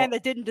crossed a nothing man more-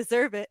 that didn't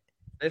deserve it.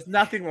 There's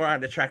nothing more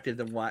unattractive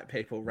than white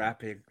people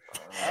rapping.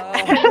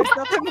 And there's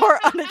nothing more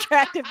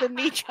unattractive than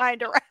me trying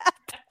to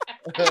rap.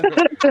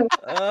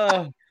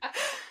 Oh,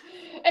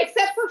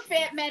 Except for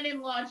fat men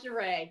in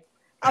lingerie.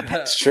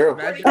 It's true.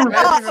 Imagine- Uh,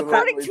 imagine if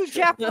According Absolutely to true.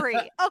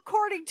 Jeffrey.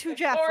 According to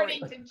Jeffrey.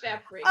 According to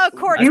Jeffrey.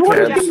 According You to want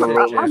to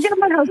Absolutely. see? Jeffrey. I'll get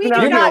my We husband do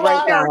out You here know not right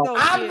what? share now. those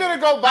I'm views.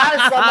 gonna go buy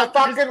some of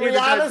fucking Just kidding,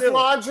 don't Rihanna's do it.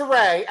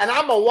 lingerie, and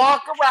I'm gonna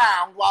walk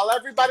around while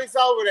everybody's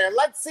over there.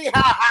 Let's see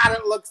how hot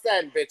it looks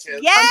then, bitches.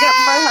 Yeah. I'll get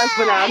my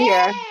husband out here.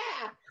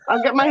 Yeah!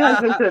 I'll get my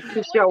husband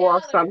to show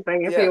off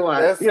something if you want.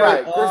 That's You know,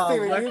 right. Oh,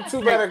 Christina, work you the two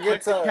cake, better work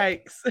get the to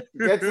cakes.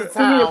 give me a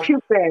town.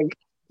 puke bag.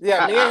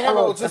 Yeah, me and him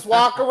Oh. will just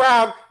walk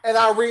around in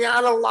our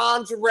Rihanna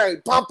lingerie,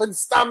 pumping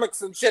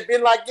stomachs and shit,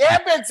 being like, "Yeah,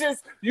 bitches,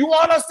 you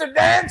want us to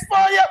dance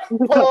for you?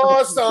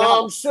 Pour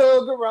some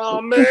sugar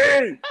on me."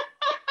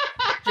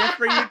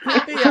 Jeffrey,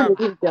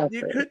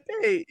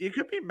 you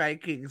could be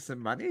making some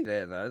money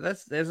there though.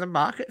 There's a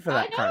market for I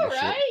that know, kind of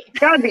shit. right?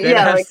 Gotta be, Then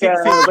yeah, have like 6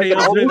 an inch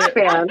heels with it.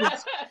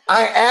 OnlyFans.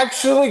 I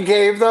actually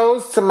gave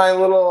those to my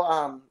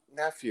little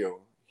nephew.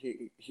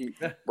 He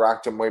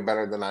rocked them way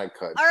better than I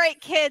could. All right,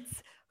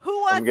 kids. Who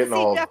wants to getting see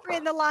old. Jeffrey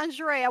in the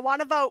lingerie? I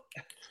want to vote.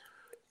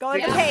 Go to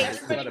the Yeah, page.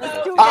 everybody Let's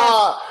vote. do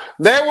this.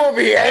 There will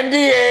be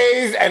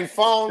NDAs and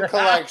phone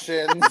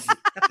collections.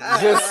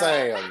 Just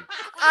saying.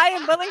 I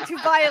am willing to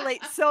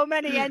violate so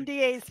many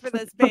NDAs for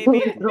this,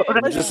 baby.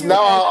 Let's Just do know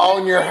this. I'll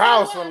own your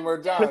house when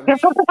we're done.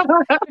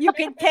 You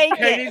can take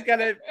Katie's it.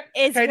 gonna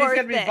It's Katie's worth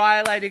gonna be it.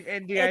 violating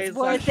NDAs It's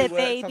like worth she it,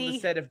 works on the baby.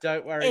 set of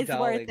Don't Worry, It's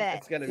Darling. worth it.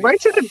 It's gonna be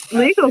Right to the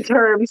legal fantastic.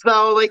 terms,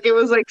 though. Like, it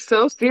was, like,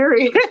 so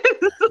serious.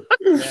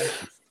 Yeah.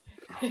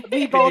 We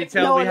you both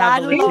tell know we a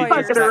have lot a of He's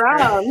litigious fucking lawyers.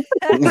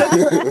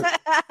 around.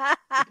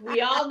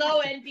 We all know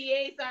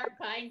NDAs aren't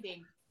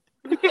binding.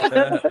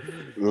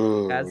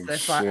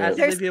 as shit.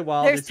 Olivia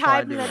Wilde There's is time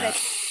finding out.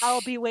 limits.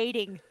 I'll be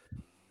waiting.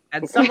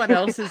 And someone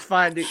else is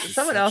finding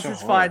such a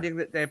whore. finding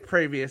that their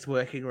previous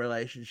working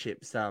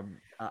relationships are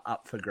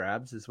up for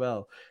grabs as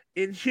well.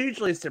 In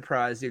hugely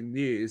surprising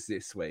news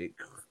this week,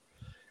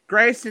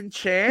 Grace and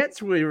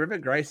Chance. We remember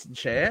Grace and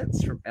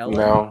Chance from Ellen.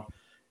 No.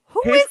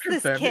 Who He's is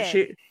this confirmed that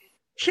kid?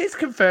 she's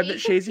confirmed that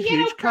He's she's a a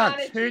huge piano cunt.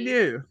 Who prodigy.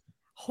 knew?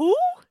 Who?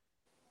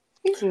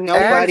 He's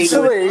nobody.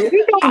 Actually-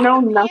 We don't know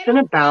He's a nothing piano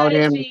about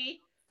him.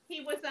 prodigy.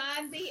 He was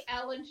on the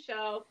Ellen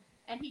show,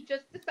 and he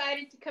just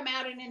decided to come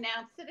out and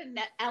announce it, and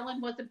that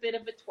Ellen was a bit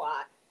of a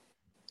twat.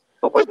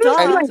 What was Well,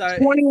 this, duh. like, So-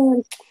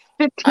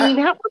 2015?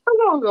 How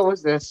long ago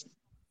was this?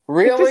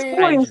 Really? This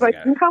boy is, like,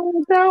 Ages in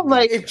college now?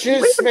 Like, It leave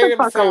just made the him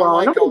fuck sound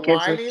alone. like a Nobody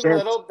gives a whiny shit.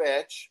 little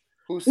bitch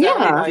who sounded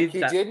Yeah. like Did he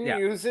that, didn't yeah.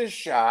 use his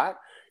shot.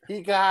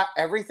 He got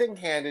everything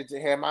handed to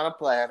him on a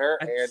platter.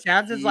 It and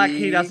sounds like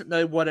he doesn't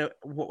know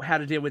how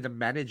to deal with a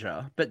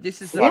manager. But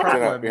this is the Fucked it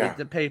problem up, yeah. with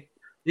the people.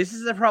 This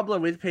is the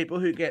problem with people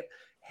who get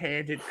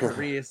handed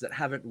careers that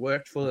haven't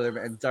worked for them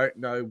and don't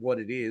know what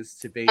it is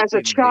to be As a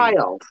in the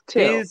child, too.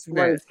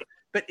 business. Like,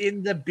 But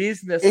in the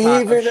business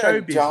part Even of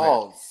show business,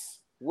 adults,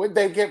 would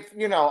they get,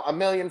 1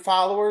 million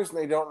followers and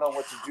they don't know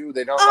what to do?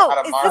 They don't know Oh,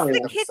 how to is market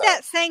this the kid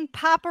that themselves. sang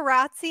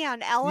paparazzi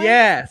on Ellen?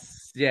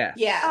 yes, yes,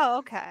 Yeah. Oh,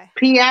 okay.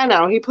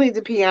 piano. He played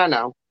the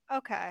piano.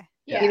 Okay.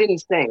 Yeah. He didn't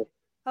sing.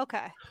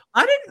 Okay.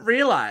 I didn't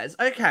realize.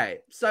 Okay,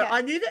 so Yeah.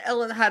 I knew that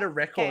Ellen had a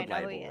record Okay, I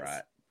know who he label, is.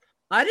 right?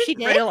 I She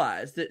didn't did?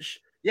 realize that.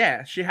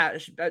 She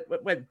had. She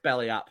went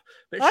belly up,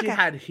 but she Okay.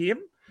 had him.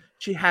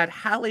 She had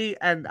Hallie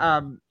and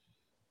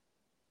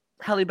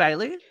Halle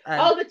Bailey.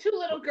 And, Oh, the two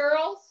little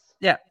girls.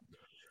 yeah.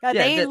 God,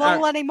 Yeah, they ain't that,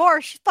 Lowell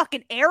anymore. She's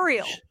fucking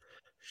Ariel.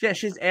 Yeah,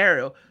 she's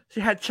Ariel. She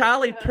had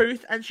Charlie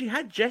Puth and she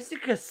had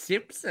Jessica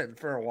Simpson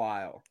for a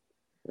while.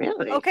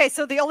 Really? Okay,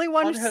 so the only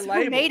one On her who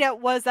label. made it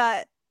was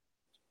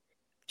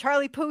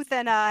Charlie Puth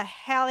and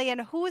Hallie,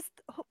 and who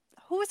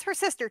was her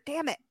sister?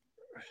 Damn it!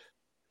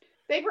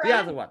 They were The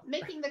other one.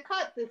 making the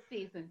cut this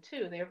season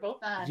too. They were both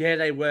on. Yeah,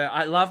 they were.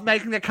 I love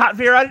Making the Cut.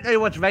 Vera, I didn't know you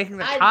watched Making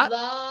the I Cut.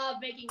 love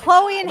making the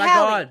Chloe cut. and Oh my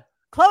Hallie. God.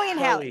 Chloe and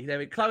Hallie. There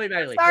we Chloe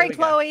Bailey. Sorry, Here we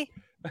go. Chloe.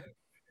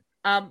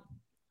 Oh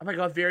my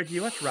God, Vera, do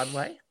you watch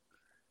Runway?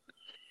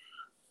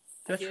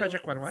 Do you watch do.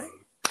 Project Runway?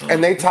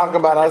 And they talk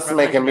about us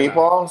Runway making together.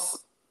 meatballs.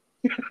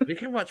 We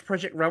can watch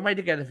Project Runway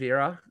together,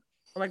 Vera.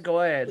 Oh my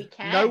God. We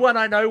can. No one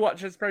I know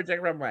watches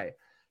Project Runway.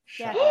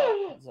 Shut Yeah.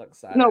 up. I'm so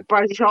excited. No,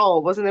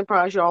 Brajol. Wasn't it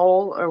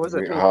Brajol? Or was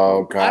it? Oh I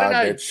don't God,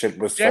 know. that shit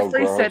was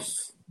Jeffrey so said-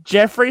 gross.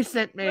 Jeffrey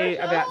sent me Brajol?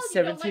 about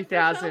You don't like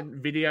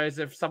 70,000 videos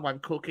of someone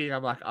cooking.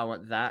 I'm like, I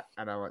want that,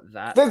 and I want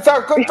that. That's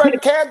our good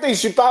friend Kathy.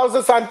 She follows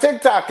us on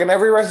TikTok, and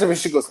every recipe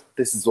she goes,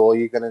 "This is all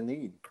you're gonna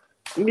need."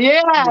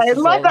 Yeah, I This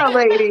is love all- that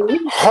lady.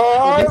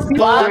 Her This is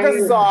vodka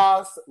great.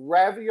 sauce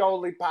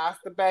ravioli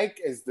pasta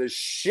bake is the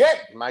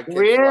shit. My kids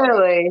love it.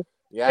 Really?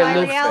 Yeah, It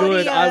looks reality,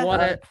 good. I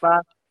want it.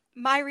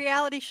 My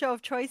reality show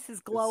of choice is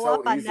Glow so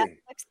Up on easy.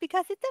 Netflix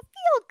because it's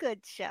a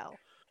feel-good show.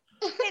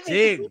 It makes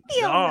Ding me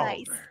feel dong.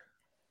 nice.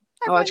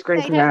 I watch Grey's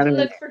I have to Anatomy.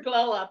 look for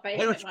Glow Up. I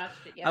haven't watch- watched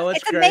it I yet. watch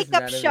It's a Grey's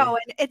makeup Anatomy. show,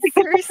 and it's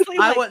seriously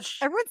I like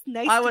watched- everyone's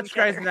nice. I to watched each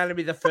Grey's other.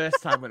 Anatomy the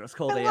first time when it was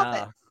called I love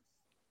ER.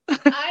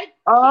 I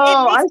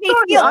Oh, It I makes me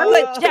saw feel I good,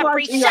 used to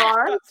watch Jeffrey. Shut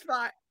ER. Shots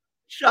fired.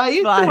 I used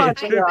to Shots watch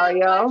fired. ER, stopped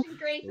yo. watching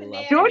Grey's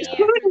Anatomy George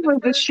after Clooney was the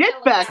first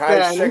shit back Try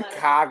then.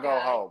 Chicago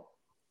Hope.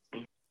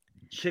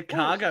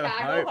 Chicago Chicago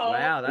Hope. Hope.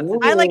 Wow, that's Ooh. a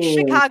I like Ooh.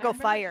 Chicago I remember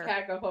Fire.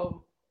 Chicago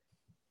Hope.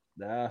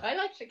 no. I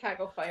like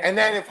Chicago Fire. And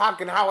then if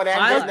fucking how it I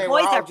ended, like- they were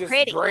Boys all are just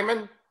pretty.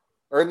 dreaming,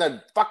 or in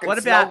the fucking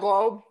What snow about-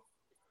 globe.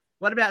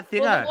 What about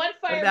Thingo? well, the one What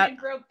fireman about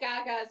broke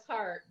Gaga's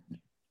heart.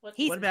 What's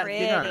He's what about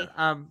pretty.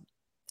 Thingo?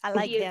 I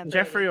like He is him. great.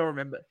 Jeffrey will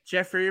remember.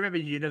 Jeffrey, remember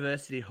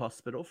University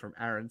Hospital from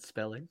Aaron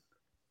Spelling?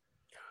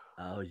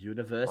 Oh, My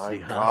University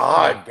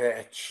God, Hospital.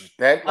 bitch.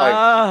 That like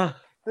Ah,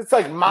 it's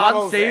like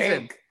Models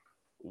season. Inc.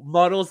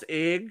 Models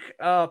Inc.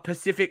 Oh,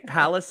 Pacific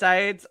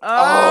Palisades.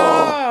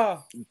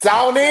 Oh,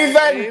 Don't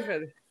even.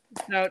 even.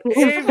 Don't Super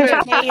even.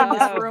 gay in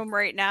this Oh. room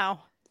right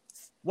now.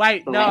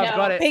 Wait, no, I I've know.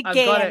 got it. Big I've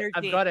gay got it. energy.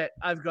 I've got it.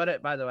 I've got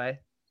it. By the way,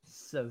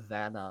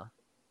 Savannah.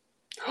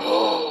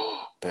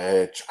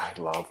 Bitch, I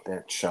love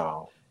that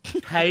show.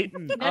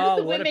 Peyton. None Oh, of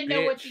the what a women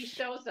know what bitch. these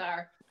shows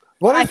are.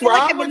 What I is feel like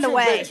wrong I'm with in the you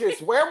way.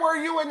 bitches? Where were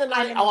you in the I'm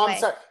night? in the Oh, way. I'm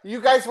sorry.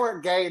 You guys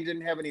weren't gay and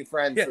didn't have any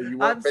friends, Yeah, so you I'm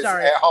weren't busy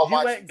sorry. at home You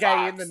watching weren't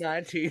gay in the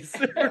Fox.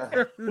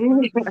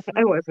 90s.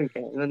 I wasn't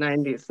gay in the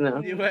 90s,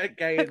 no. You weren't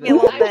gay in Took the me a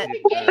little 90s. I bit.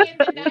 wasn't gay in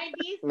the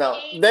 90s. No,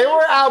 the they 80s,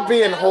 were out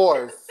being 2000s.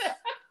 whores.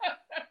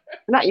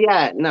 Not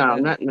yet, no,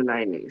 Yeah. not in the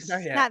 90s.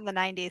 Not yet. Not in the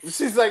 90s.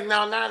 She's like,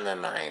 no, not in the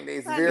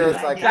 90s. Not in Vera's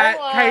the like, 90s. I That,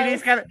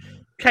 was.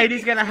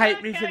 Katie's gonna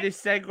hate me for this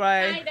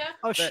segue. Kinda.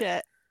 Oh But-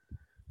 shit.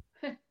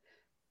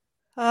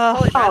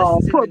 Holly Oh,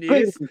 Madison's poor in the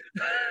news.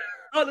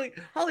 baby.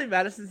 Holly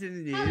Madison's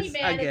in the Holly news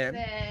Madison.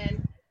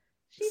 again.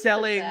 She's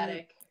Selling-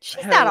 pathetic.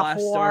 She's Her not a life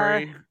whore.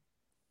 story.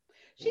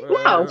 She's No,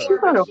 not she's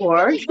not a She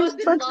whore. really She's was in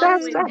such love that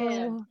with stuff.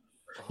 him.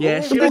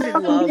 Yeah, Who she is was that?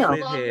 in love Yeah. with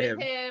Love him.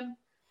 with him.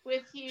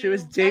 With you. She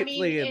was I deeply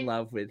mean, in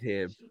love with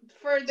him.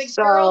 For the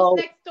So girls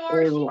next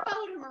door, in she love.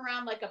 followed him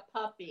around like a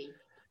puppy.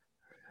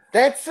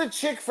 That's the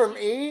chick from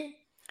E?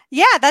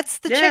 Yeah, that's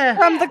the Yeah. chick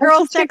from the That's girls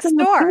That's the chick next in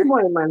the door.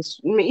 Playboy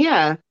Mansion.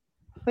 Yeah,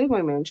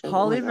 Playboy Mansion.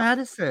 Holly Oh my God.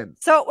 Madison.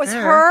 So it was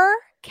Yeah. her,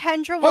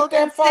 Kendra Put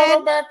that photo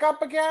Wilkinson. back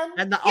up again.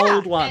 And the Yeah.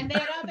 old one. And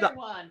that The- other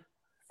one.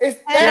 Is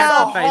And, that's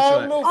a um, whole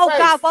Facebook. new Oh face?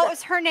 God, what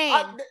was her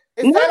name?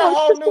 Is No, that a it's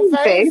whole the new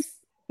same face? face.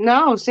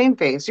 No, same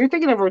face. You're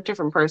thinking of a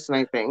different person,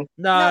 I think.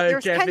 No,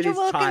 there's Jeff, it Kendra is tighter.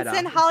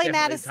 Wilkinson, It's Holly definitely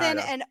Madison,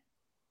 tighter. and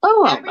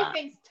Oh,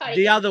 Everything's tight.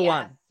 The other yes.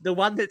 one. The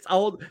one that's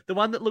old. The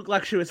one that looked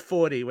like she was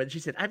 40 when she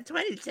said, I'm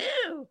 22.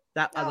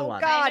 That other oh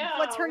one. God, I know,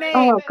 what's her right?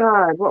 name? oh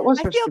God, what was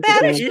I her feel stupid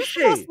bad. name? She Is was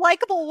she? the most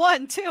likable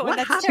one too, What and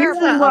that's happened to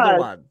terrible. that was. other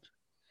one?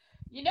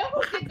 You know who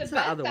What did happened the to the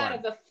best other out one?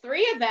 of the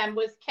three of them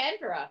was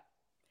Kendra.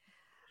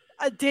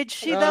 Did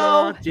she Oh,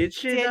 though? did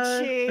she? Did though?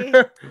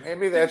 she?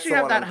 Maybe Did that's she the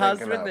have one that I'm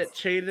thinking husband of. that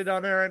cheated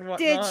on her and whatnot?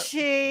 Did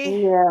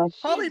she? Yeah,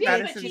 She Holly did, but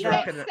Madison's she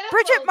rocking had it.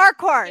 Bridget several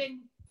Marquardt.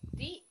 in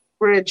deep-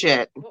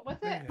 Bridget. What was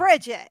it?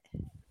 Bridget.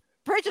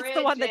 Bridget's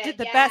the one that Bridget,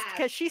 did the best yes.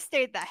 because she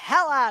stayed the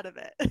hell out of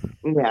it.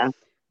 Yeah,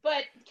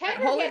 But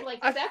Kendra Holly- had like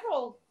I-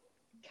 several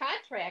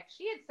contracts.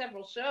 She had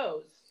several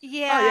shows.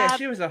 Yeah. Oh, yeah,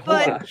 she was a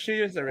but- whore.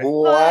 She was a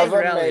Whoever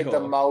reality made the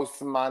whore.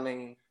 most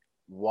money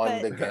won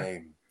But- the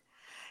game.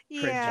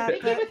 Yeah,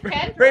 Bridget. Thinking but, with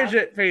Kendra.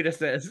 Bridget, Peter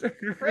says.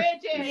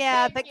 Bridget.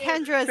 yeah, thank but you.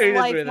 Kendra's Peter's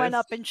life with went us.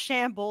 up in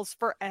shambles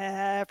for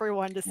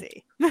everyone to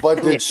see.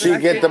 But did she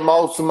get the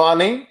most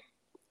money?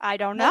 I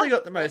don't know. Holly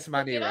got the most Let's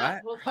money, look it up.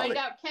 right? We'll find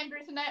out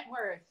Kendra's net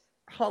worth.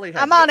 Holly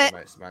I'm has on got it. the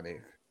most money.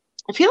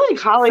 I feel like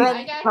Holly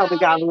From- probably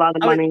got a lot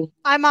of Oh, wait. money.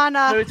 I'm on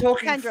So we're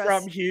talking Kendra's.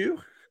 from Hugh.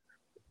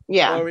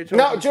 Yeah. Or are we talking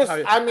No, just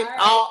Holly? I mean,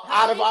 all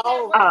out of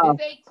all. Oh.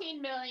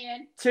 18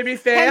 million. To be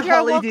fair, Kendra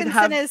Holly did Wilkinson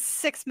have is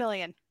 6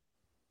 million.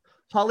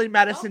 Holly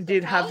Madison Oh, so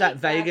did have that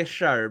Holly's Vegas got-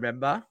 show.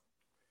 Remember?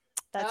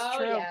 That's oh,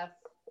 true. yes.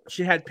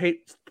 She had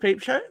Peep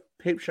Show.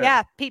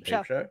 Yeah, Peep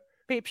Show.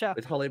 Peep Show.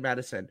 With Holly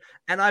Madison,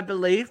 and I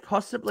believe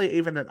possibly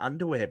even an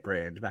underwear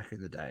brand back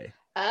in the day.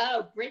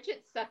 Oh,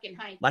 Bridget's sucking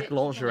hind. Like She's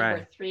only lingerie.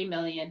 worth $3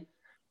 million.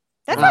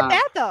 That's not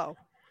bad though.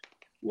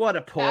 What a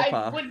I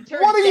pauper! wouldn't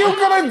turn What are you down.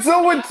 gonna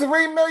do with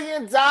 $3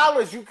 million?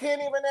 You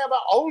can't even have an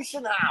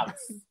ocean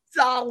house.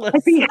 Dollars.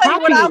 I'd be Tell you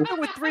what I'll happy.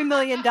 do with $3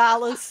 million.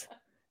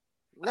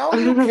 No,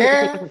 you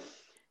can't.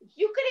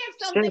 You could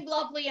have something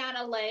lovely on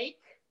a lake.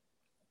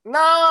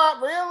 Nah,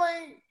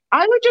 really.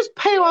 I would just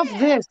pay off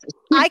this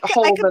I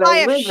hole could that buy I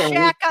a live in.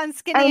 shack on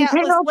Skinny and pay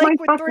Atlas off my Lake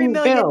with $3 fucking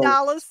million.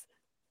 bills.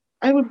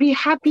 I would be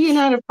happy and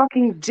out of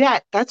fucking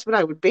debt. That's what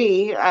I would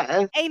be.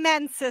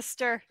 Amen,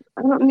 sister.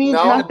 I don't need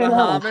No, nothing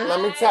else. Bahamas.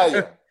 Let me tell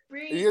you.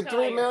 Pretty You're $3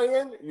 tired.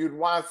 million. You'd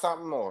want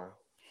something more.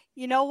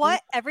 You know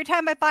what? Every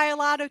time I buy a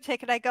lotto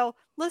ticket, I go,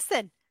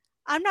 listen,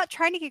 I'm not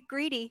trying to get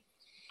greedy.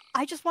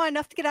 I just want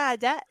enough to get out of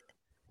debt.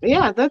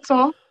 Yeah, that's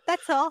all.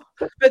 That's all.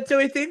 But do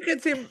we think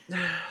it's him?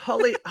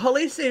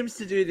 Holly seems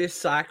to do this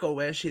cycle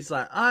where she's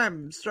like,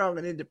 I'm strong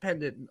and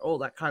independent and all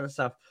that kind of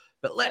stuff.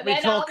 But let And me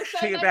then all talk of a shit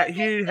sudden about it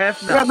Hugh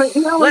gets Hefner. Yeah, but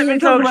you know Let when me you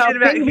talk talk shit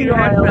about about baby Hugh oil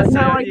Hefner and so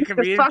how I you used can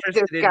to be fuck this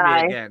interested in me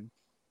guy. again.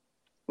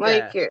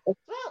 Like,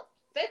 Well,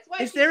 that's why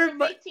Is she's there a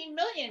worth 18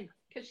 million,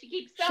 because she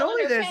keeps selling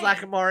Surely her there's pants.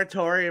 like a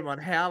moratorium on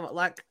how,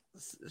 like,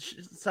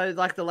 so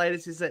like the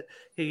latest is that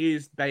he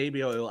used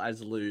baby oil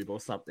as lube or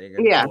something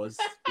and Yeah. caused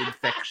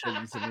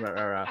infections and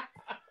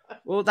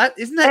well, that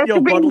isn't that After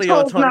your being bodily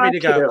told autonomy not to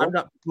go, to. I'm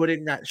not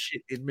putting that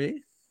shit in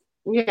me.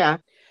 yeah.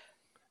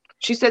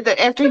 She said that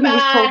after Come he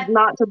was told on.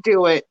 not to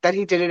do it, that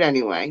he did it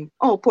anyway.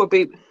 Oh, poor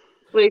baby.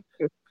 Like,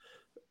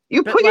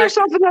 you But, put like,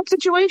 yourself in that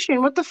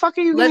situation. What the fuck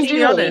are you going let's to be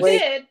do? honest. She Like,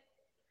 did.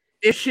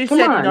 If she Come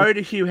said on. no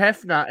to Hugh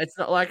Hefner, it's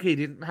not like he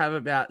didn't have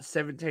about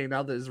 17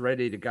 others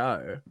ready to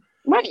go.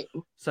 right.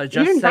 So You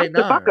just didn't say have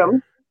to no. fuck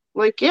him.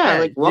 Like, yeah,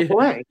 like, walk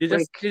away. You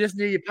Like, just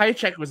knew your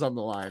paycheck was on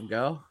the line,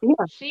 girl. yeah.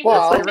 She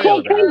Well, was let's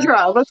call single.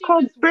 Kendra. Let's She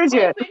call was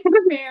Bridget. open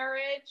for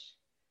marriage.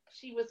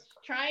 She was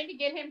trying to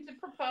get him to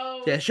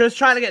propose. Yeah, she was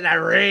trying to get that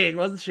ring,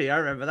 wasn't she? I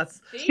remember.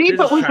 That's She See, She was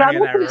but just was trying that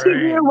to get on that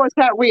TV or ring. was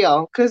that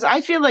real? Because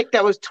I feel like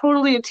that was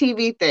totally a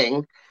TV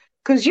thing.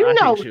 Because you I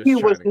think know she was he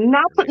trying was to get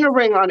not the putting ring. a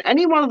ring on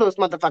any one of those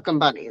motherfucking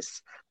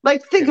bunnies.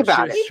 Like, think Yeah, she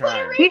about was it. He put a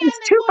trying. ring He's on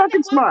the too one fucking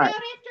that smart. walked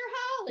out after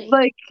Holly.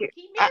 Like,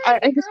 He married I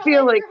the just girl feel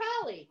after like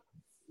Holly.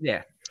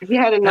 Yeah, he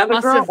had another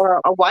must girl have- or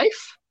a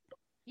wife.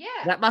 Yeah.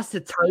 that must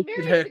have He toasted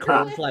married her the girl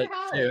after cornflakes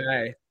Holly. too,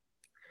 eh?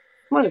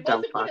 What a It dumb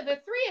wasn't fuck. one of the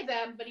three of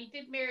them, but he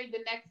did marry the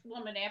next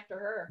woman after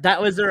her.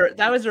 That was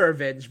a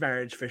revenge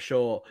marriage for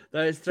sure.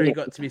 Those three Yeah.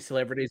 got to be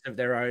celebrities of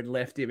their own,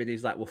 left him, and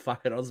he's like, "Well,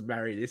 fuck it, I'll just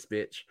marry this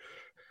bitch."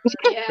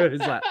 Yeah. It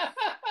was like,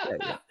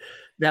 yeah.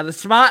 Now the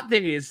smart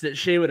thing is that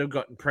she would have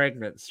gotten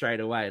pregnant straight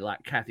away,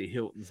 like Kathy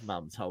Hilton's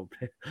mum told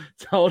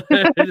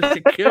her to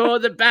secure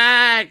the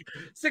bag.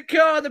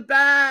 Secure the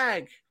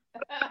bag.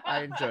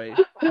 I enjoy.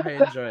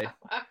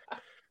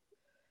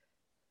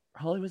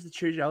 Holly was the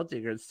true gold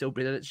digger and still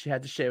bitter that she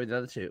had to share with the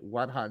other two.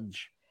 100.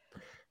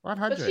 But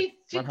 100. she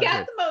 100.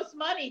 got the most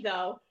money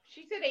though.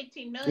 She said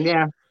 18 million.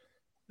 Yeah.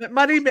 But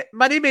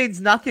money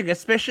means nothing,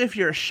 especially if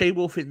you're a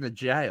she-wolf in the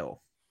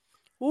jail.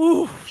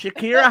 Ooh.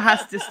 Shakira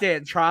has to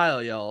stand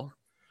trial, y'all.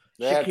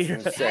 That's Shakira. I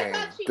insane.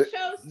 thought she Th-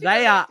 chose to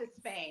They go are- to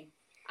Spain.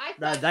 I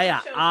No, thought they she are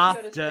chose to go to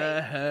after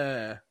Spain.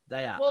 her.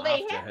 They are Well,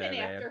 they after have her, been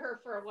man. after her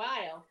for a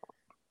while.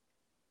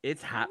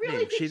 It's I happening.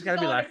 really think She's going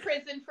to be going like, to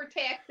prison for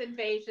tax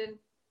invasion.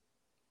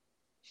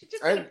 She's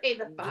just And going to pay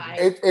the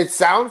fine. It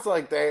sounds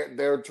like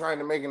they're trying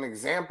to make an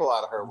example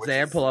out of her. Which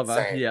example is of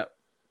her. insane.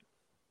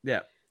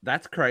 Yep.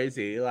 That's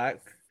crazy.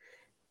 Like,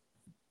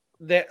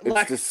 that, It's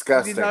like,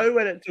 disgusting. You know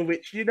when it's a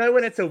witch. You know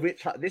when it's a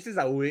witch hunt. This is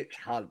a witch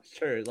hunt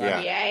too.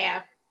 Like,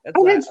 Yeah. it's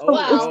And like, it's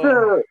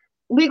the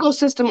legal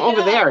system You over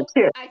know, there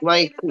too. I say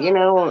Like, this you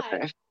all know,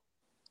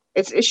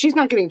 the time. she's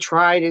not getting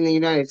tried in the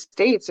United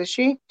States, is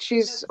she?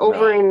 She's No,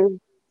 over in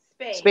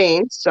Spain.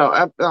 Spain.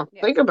 So Yeah.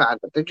 think about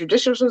it. The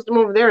judicial system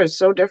over there is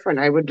so different.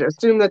 I would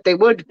assume that they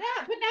would No,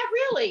 but not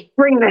really.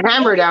 bring the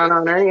hammer The down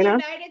only on her, person you in know?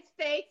 the United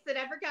States that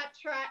ever got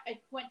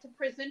went to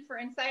prison for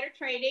insider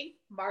trading,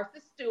 Martha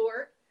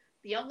Stewart.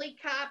 The only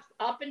cops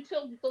up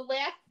until the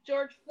last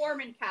George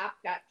Foreman cop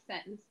got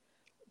sentenced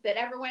that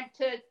ever went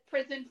to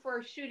prison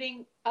for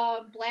shooting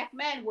black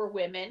men were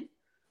women.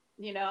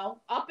 You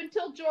know, up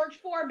until George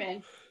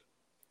Foreman.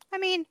 I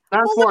mean,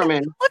 Not well,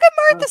 Foreman. look at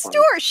Martha Not Foreman.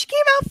 Stewart. She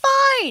came out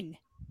fine.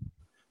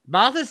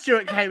 Martha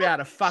Stewart came out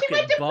a fucking She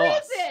went to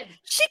boss. prison.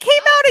 She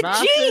came out a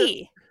Martha-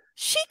 G.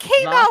 She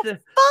came Martha- out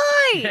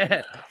fine.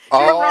 Yeah.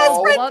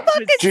 Oh, Red Once fucking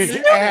with did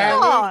Snoop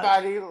Dogg.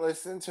 anybody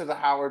listen to the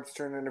Howard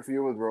Stern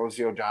interview with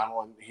Rosie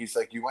O'Donnell? And he's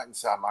like, "You went and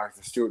saw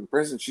Martha Stewart in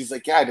prison." She's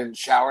like, "Yeah, I didn't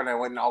shower and I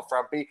went all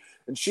frumpy."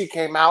 And she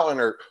came out in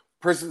her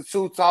prison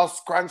suits all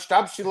scrunched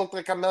up. She looked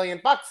like $1 million.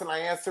 And I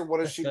asked her,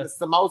 "What does she miss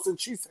the most?" And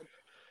she said,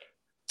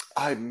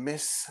 "I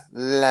miss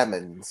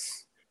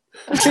lemons."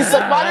 She's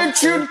like, why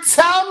didn't you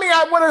tell me?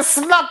 I would have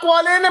snuck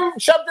one in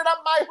and shoved it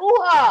up my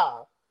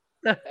hoo-ha.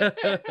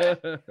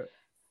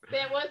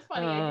 That was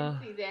funny. I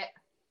didn't see that.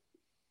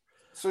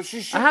 So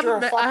she shipped her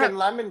a fucking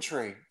lemon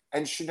tree.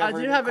 And she never I do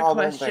even have a called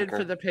her and question thanked her.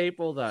 for the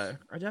people, though.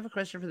 I do have a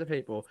question for the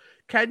people.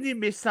 Can you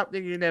miss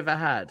something you never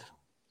had?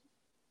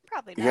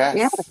 Probably not.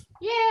 Yes.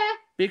 Yeah.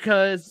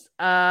 Because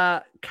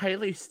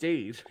Kaylee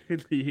Steed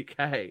in the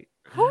UK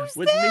Who's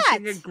was that?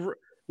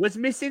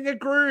 missing a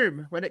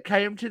groom when it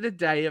came to the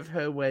day of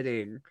her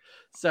wedding.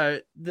 So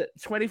the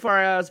 24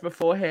 hours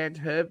beforehand,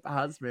 her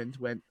husband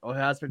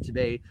to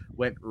be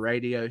went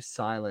radio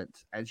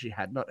silent, and she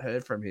had not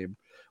heard from him,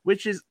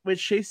 which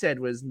she said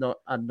was not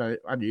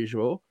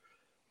unusual.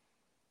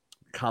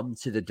 Come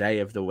to the day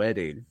of the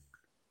wedding,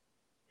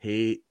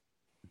 he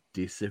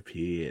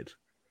disappeared.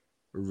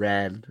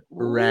 Ran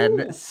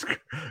Okay,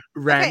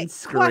 screaming.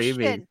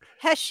 question.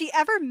 Has she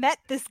ever met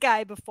this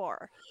guy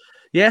before?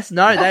 Yes,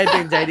 no, they've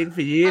been dating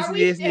for years and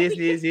years. That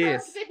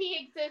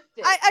he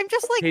existed. I'm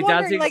just like He does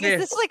wondering, like, is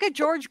this exist. like a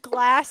George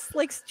Glass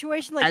like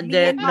situation? Like, And me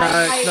then and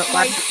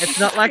it's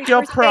not like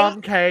your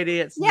prom, Katie.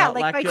 It's not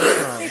like my your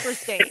prom. paper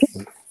state.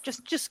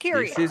 Just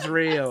curious. This is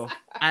real.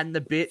 And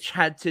the bitch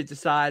had to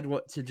decide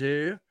what to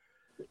do.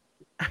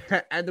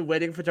 And the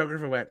wedding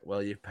photographer went,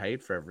 well, you've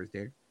paid for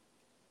everything.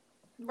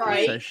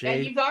 Right. So she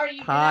and you've already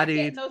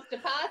partied. those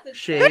deposits.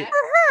 She Good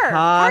for her.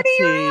 Party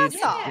your partied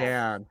ass off.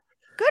 down.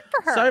 Good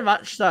for her. So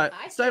much so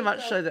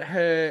so. that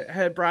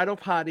her bridal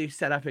party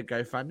set up a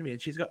GoFundMe,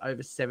 and she's got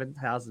over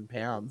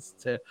 £7,000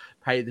 to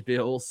pay the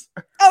bills.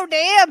 Oh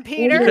damn,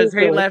 Peter! Because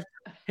he left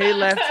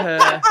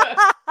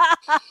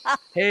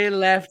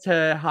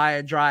her high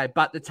and dry.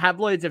 But the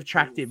tabloids have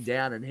tracked him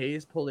down, and he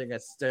is pulling a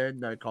stern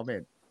no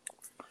comment.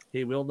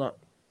 He will not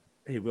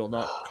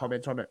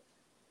comment on it.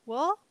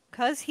 Well,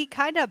 because he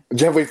kind of.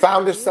 Have we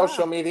found his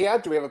social media?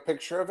 Do we have a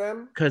picture of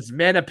him? Because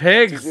men are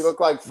pigs. Does he look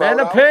like Frodo? Men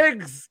are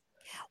pigs.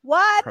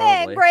 Why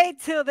Probably. men great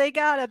till they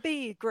gotta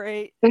be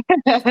great?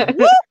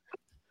 Why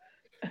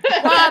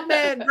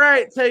man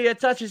great till you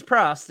touch his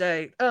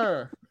prostate?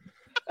 Anyway.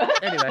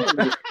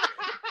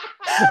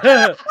 Doesn't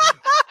matter.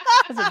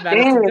 It's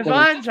a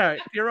divine joke.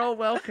 You're all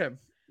welcome.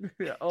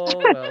 You're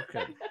all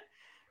welcome.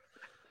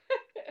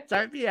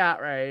 Don't be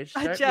outraged.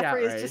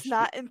 Jeffrey is just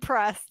not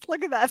impressed.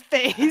 Look at that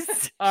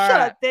face. All Shut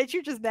right. up, bitch.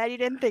 You're just mad you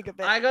didn't think of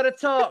it. I gotta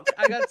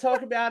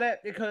talk about it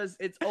because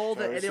it's all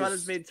that anyone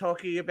has been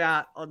talking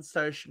about on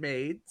social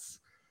medias.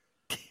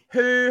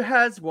 Who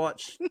has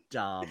watched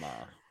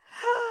Dharma?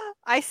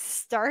 I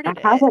started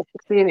I haven't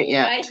seen it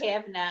yet. I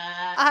have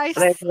not.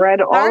 I've read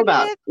all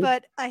about it,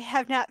 but I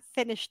have not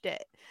finished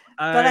it.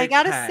 But I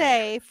gotta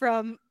say,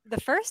 from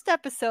the first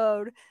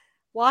episode,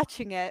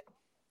 watching it,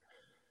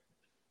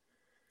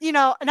 and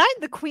I'm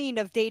the queen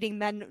of dating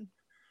men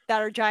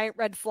that are giant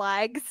red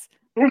flags.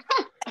 I'm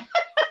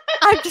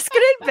just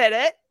gonna admit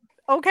it,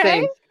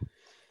 okay?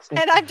 Same.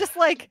 And I'm just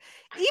like,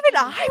 even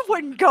I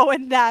wouldn't go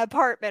in that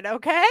apartment,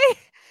 okay?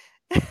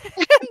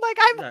 Like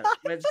I'm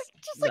when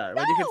no.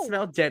 you can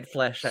smell dead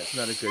flesh, that's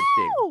not a good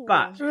thing. No.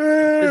 But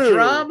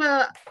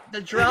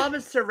the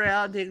drama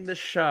surrounding the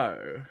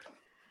show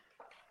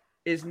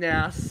is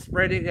now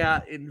spreading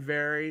out in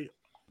very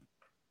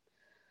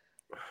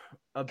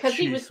because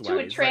he was obtuse too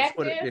ways. attractive. Let's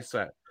put it this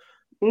way.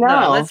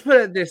 No.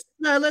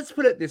 Let's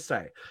put it this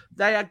way.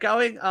 They are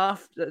going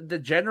after the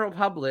general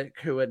public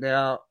who are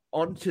now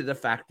onto the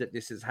fact that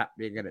this is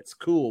happening, and it's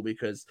cool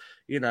because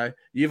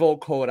you've all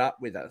caught up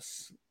with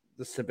us.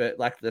 The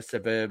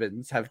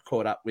Suburbans have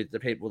caught up with the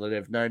people that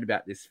have known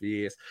about this for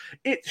years.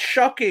 It's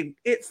shocking.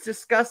 It's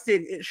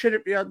disgusting. It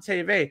shouldn't be on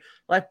TV.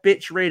 Like,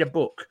 bitch, read a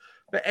book.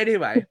 But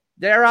anyway,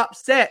 they're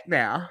upset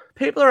now.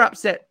 People are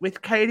upset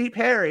with Katy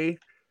Perry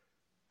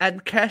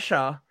and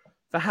Kesha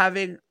for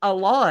having a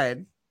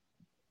line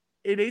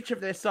in each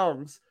of their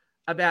songs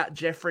about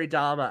Jeffrey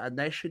Dahmer, and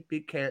they should be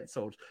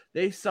cancelled.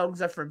 These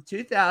songs are from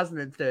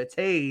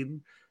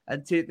 2013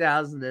 and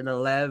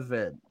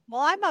 2011.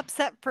 Well, I'm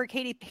upset for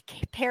Katy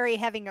Perry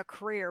having a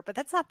career, but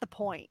that's not the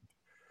point.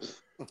 It's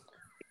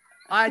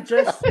I'm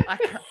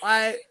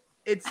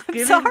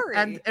giving, sorry.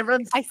 and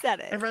I said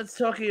it. Everyone's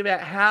talking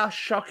about how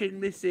shocking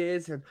this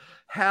is and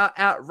how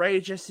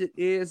outrageous it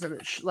is, and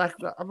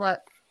I'm like,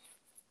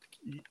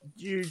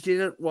 you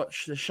didn't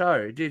watch the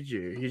show, did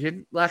you? You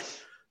didn't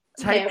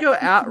take your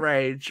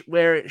outrage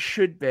where it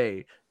should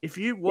be. If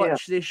you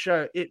watch this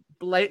show, it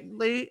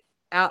blatantly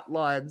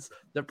outlines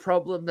the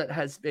problem that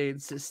has been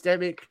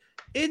systemic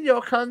in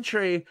your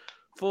country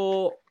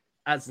for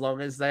as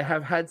long as they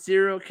have had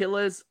serial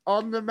killers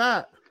on the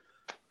map.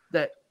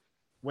 That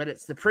when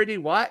it's the pretty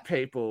white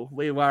people,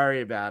 we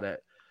worry about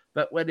it.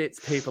 But when it's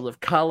people of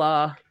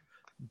color,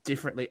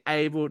 differently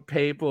abled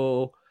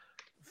people,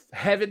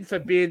 heaven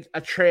forbid,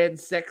 a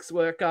trans sex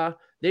worker,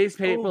 these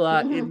people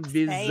are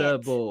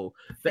invisible.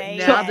 But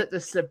now that the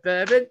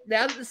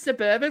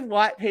suburban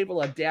white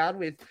people are down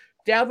with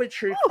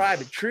true crime,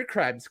 and true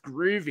crime's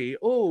groovy.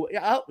 Oh,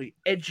 aren't we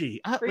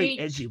edgy? We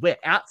edgy? We're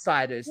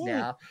outsiders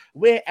now.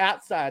 We're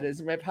outsiders,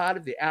 and we're part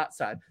of the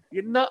outside.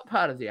 You're not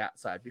part of the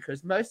outside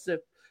because most of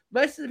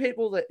most of the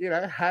people that, you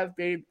know, have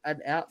been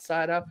an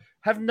outsider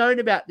have known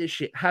about this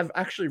shit, have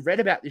actually read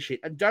about this shit,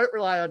 and don't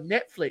rely on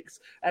Netflix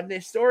and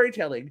their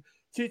storytelling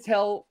to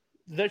tell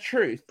the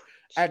truth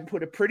and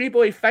put a pretty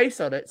boy face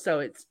on it so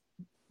it's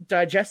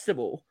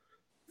digestible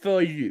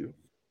for you.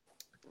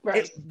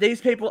 Right.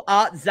 These people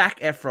aren't Zac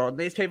Efron.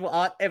 These people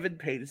aren't Evan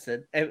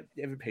Peterson.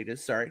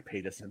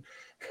 Peterson.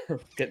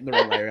 Getting the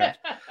wrong way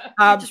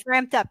around. Just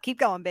ramped up. Keep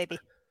going, baby.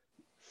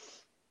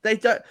 They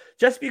don't,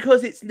 just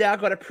because it's now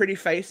got a pretty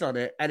face on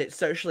it and it's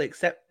socially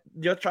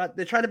they're trying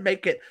to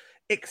make it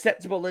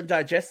acceptable and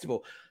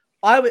digestible.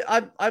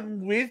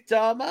 I'm with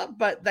Dharma,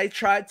 but they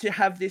tried to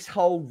have this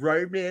whole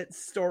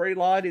romance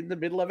storyline in the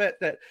middle of it,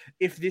 that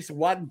if this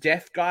one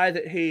deaf guy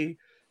that he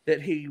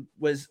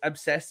was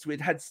obsessed with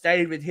had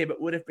stayed with him,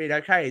 it would have been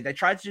okay. They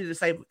tried to do the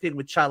same thing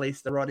with Charlize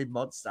Theron in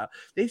Monster.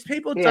 These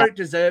people don't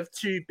deserve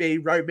to be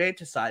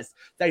romanticized.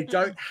 They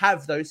don't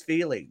have those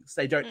feelings.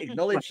 They don't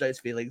acknowledge those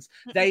feelings.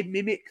 They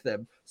mimic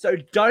them. So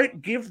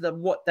don't give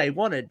them what they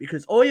wanted,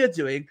 because all you're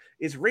doing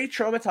is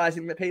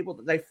re-traumatizing the people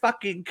that they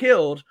fucking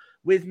killed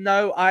with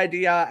no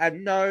idea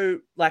and no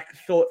like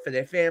thought for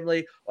their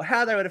family or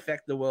how they would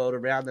affect the world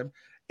around them.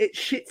 It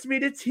shits me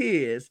to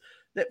tears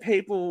that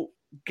people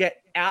get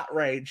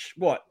outraged,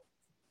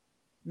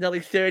 nearly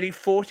 30,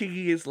 40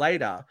 years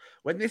later,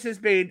 when this has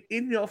been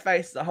in your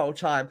face the whole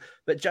time,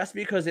 but just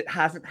because it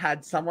hasn't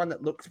had someone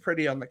that looks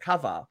pretty on the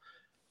cover,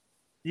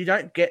 you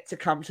don't get to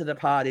come to the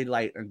party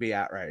late and be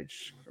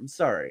outraged. I'm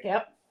sorry.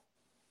 Yep.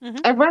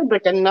 I read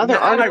like another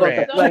Not article my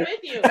that So like, with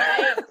you,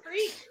 I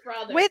preach,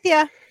 brother. With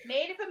ya.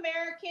 Native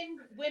American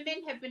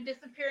women have been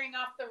disappearing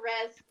off the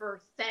res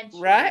for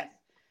centuries. Right?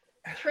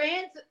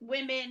 Trans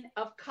women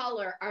of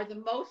color are the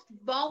most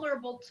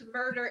vulnerable to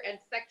murder and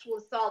sexual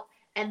assault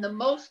and the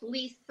most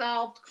least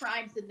solved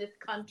crimes in this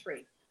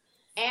country.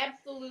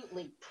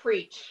 Absolutely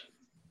preach.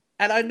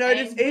 And I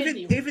noticed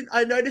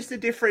I noticed the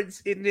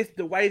difference in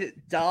the way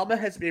that Dharma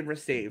has been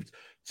received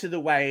to the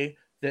way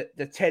that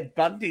the Ted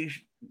Bundy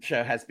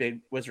show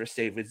was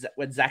received.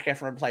 When Zac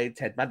Efron played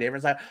Ted Bundy,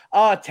 everyone's like,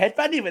 "Oh, Ted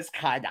Bundy was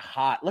kind of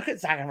hot. Look at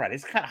Zac Efron;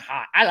 he's kind of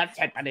hot. I love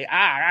Ted Bundy."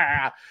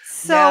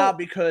 So now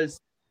because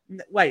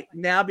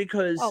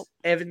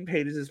Evan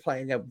Peters is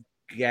playing a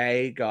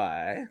gay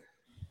guy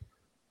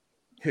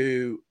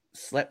who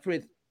slept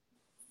with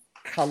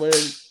colored,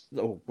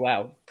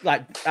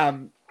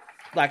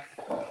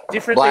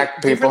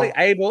 differently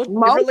abled.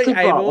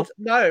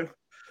 No,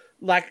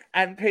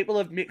 and people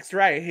of mixed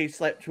race. He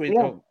slept with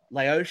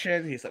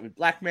Laotian. He slept with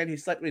black men. He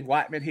slept with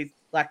white men.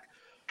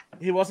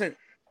 He wasn't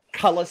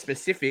color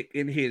specific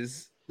in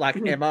his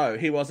MO.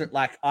 He wasn't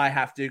like, I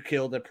have to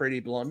kill the pretty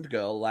blonde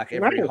girl like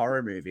every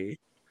horror movie.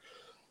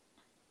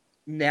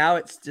 Now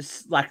it's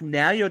just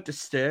now you're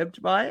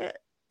disturbed by it.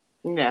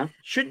 Yeah.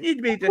 Shouldn't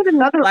you be? I read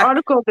another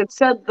article that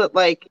said that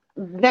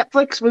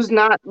Netflix was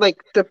not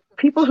the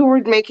people who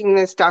were making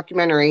this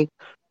documentary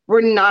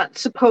were not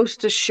supposed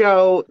to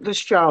show the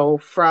show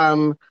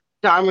from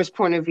Dahmer's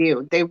point of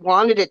view. They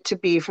wanted it to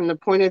be from the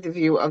point of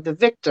view of the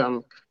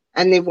victim,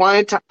 and they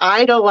wanted to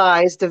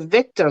idolize the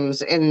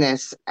victims in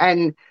this,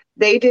 and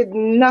they did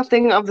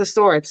nothing of the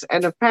sorts.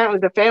 And apparently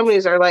the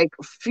families are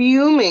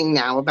fuming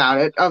now about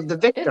it, of the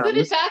victims.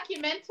 Is it a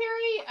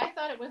documentary? I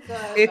thought it was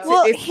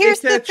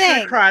here's the thing.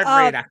 True crime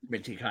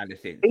reenactment kind of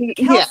thing.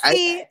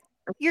 Kelsey,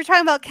 you're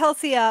talking about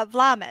Kelsey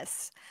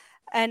Vlamis,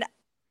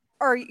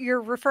 or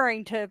you're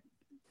referring to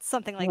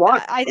something like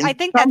that. I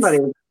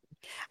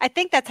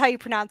think that's how you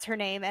pronounce her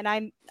name, and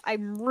I'm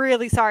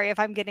really sorry if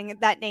I'm getting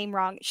that name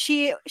wrong.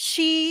 She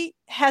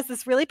has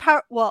this really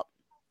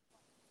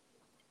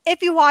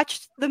if you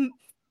watched the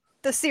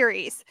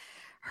series,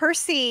 her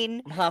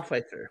scene, I'm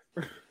halfway through.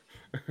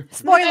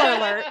 Spoiler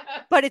alert,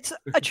 but it's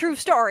a true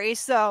story,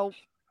 so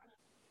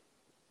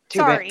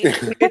sorry.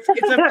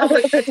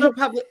 It's a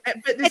public,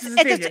 but this is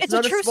the thing. It's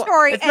a true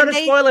story. It's not a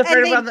spoiler for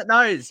everyone that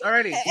knows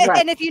already.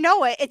 And if you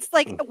know it, it's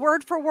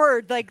word for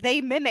word,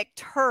 they mimicked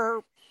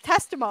her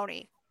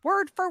testimony,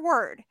 word for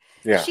word.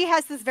 Yeah. She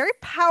has this very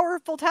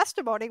powerful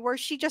testimony where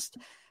she just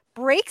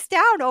breaks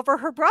down over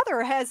her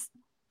brother as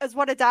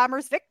one of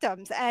Dahmer's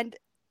victims, and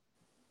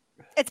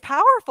it's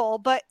powerful,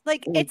 but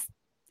it's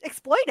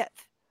exploitive.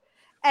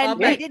 And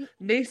they didn't.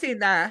 Niecy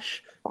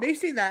Nash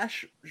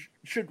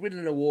should win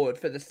an award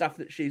for the stuff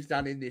that she's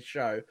done in this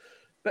show,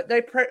 but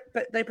they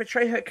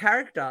portray her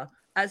character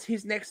as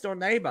his next door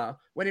neighbor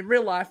when in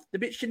real life the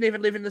bitch didn't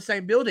even live in the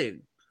same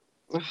building.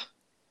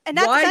 And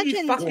that's why are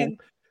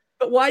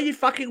you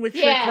fucking with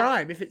true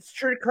crime? If it's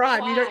true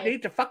crime, you don't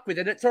need to fuck with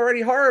it. It's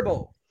already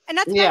horrible. And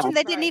not to mention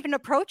they didn't even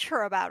approach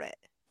her about it.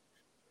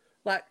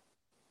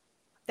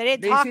 They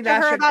didn't talk to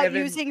her about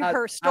using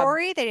her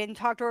story. They didn't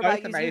talk to her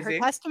about using her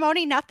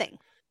testimony. Nothing.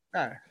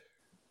 No.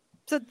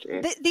 So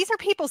these are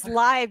people's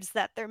lives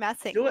that they're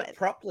messing with. Do it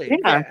properly.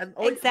 Yeah. And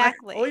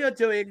exactly. all you're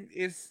doing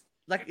is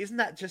isn't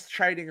that just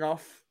trading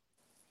off?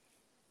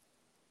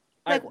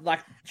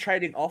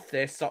 Trading off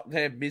their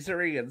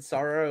misery and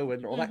sorrow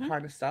and all that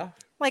kind of stuff.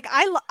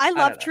 I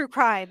love true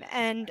crime,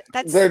 and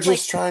they're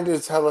just trying to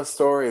tell a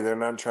story. They're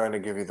not trying to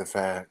give you the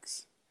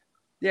facts.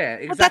 Yeah,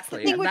 Well, that's the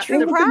exactly. thing And with that's true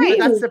the, crime. but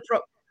that's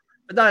the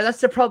no,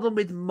 that's the problem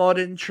with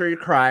modern true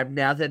crime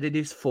now that it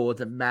is for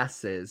the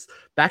masses.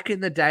 Back in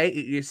the day,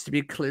 it used to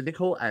be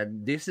clinical,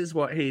 and this is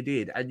what he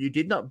did. And you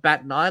did not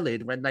bat an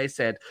eyelid when they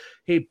said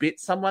he bit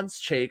someone's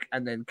cheek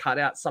and then cut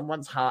out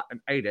someone's heart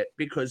and ate it,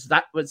 because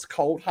that was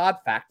cold, hard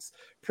facts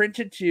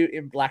printed to you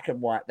in black and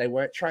white. They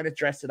weren't trying to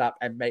dress it up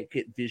and make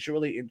it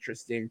visually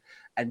interesting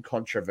and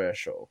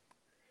controversial,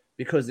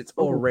 because it's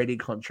already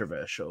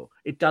controversial.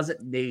 It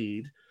doesn't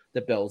need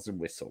the bells and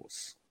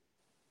whistles.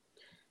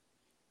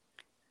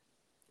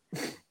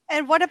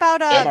 And what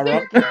about Am I Is there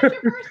wrong?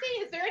 controversy?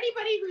 Is there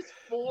anybody who's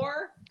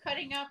for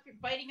biting off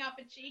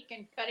a cheek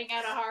and cutting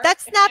out a heart?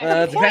 That's not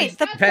the point.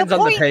 Depends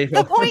on the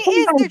people. The point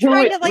is they're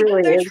trying to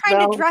really they're is, trying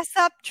though. to dress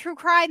up true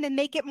crime and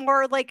make it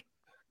more like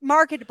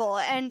marketable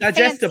and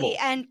Digestible. fancy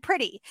and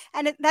pretty.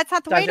 And that's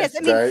not the way it is. I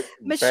Digestible. mean,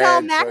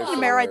 Michelle Bad choice of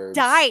McNamara words.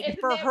 died Isn't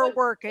for that her what-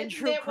 work in isn't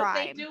true that what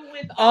they crime. do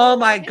with all Oh of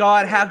my our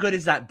God, history? how good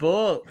is that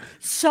book?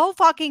 So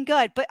fucking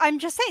good. But I'm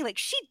just saying, like,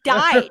 she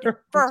died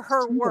for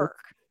her work.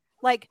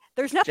 Like,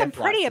 there's nothing Jeff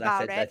pretty likes it, I about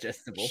said it.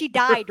 digestible. She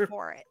died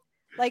for it.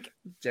 Like,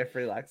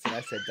 Jeffrey likes it.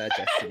 I said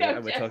digestible, No,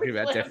 and we're talking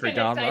about Jeffrey's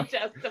Jeffrey looking at Dahmer.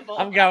 digestible.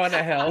 I'm going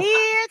to hell.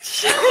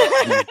 bitch.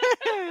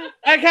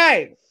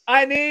 Okay,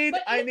 I need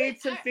But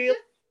some feel.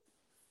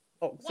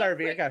 Oh, One sorry,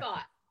 Via, quick go.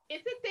 thought.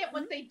 Isn't that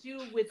what they do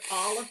with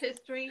all of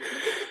history? Look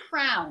at the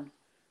Crown.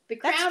 The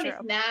That's Crown is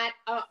true. not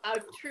a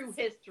true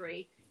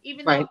history,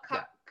 even Right. though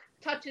it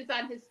touches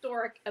on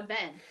historic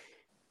events.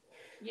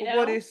 You Well, know?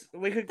 what is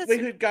we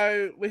could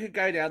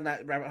go down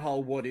that rabbit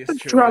hole. What is The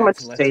true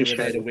events unless you were there to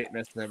dramatization.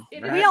 witness them?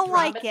 It right? We is don't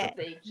like it.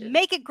 dramatization.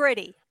 Make it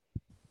gritty.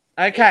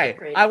 Okay,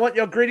 gritty. I want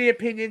your gritty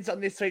opinions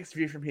on this week's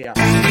View from Here.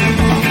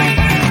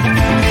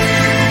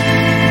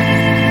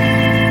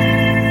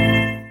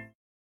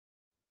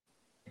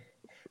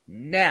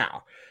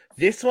 Now,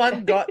 this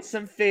one got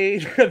some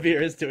feed.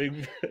 Vera's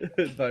doing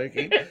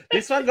voguing.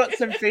 This one got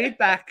some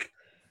feedback,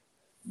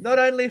 not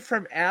only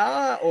from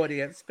our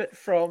audience, but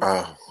from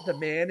the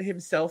man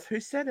himself who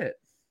said it.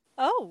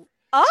 Oh.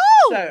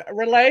 So,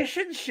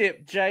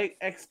 relationship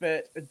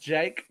expert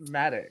Jake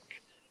Maddock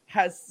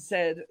has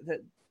said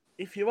that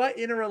if you are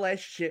in a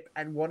relationship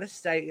and want to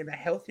stay in a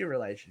healthy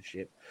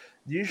relationship,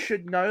 you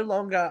should no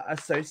longer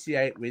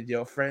associate with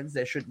your friends.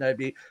 There should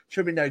be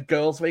no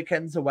girls'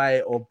 weekends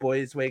away or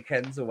boys'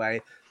 weekends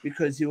away,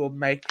 because you will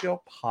make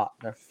your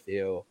partner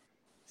feel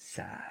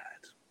sad.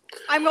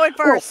 I'm going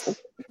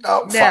first.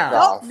 Oh, Now- fuck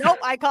off. Nope,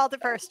 I called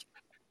it first.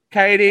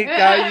 Katie, go.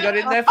 You got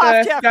in there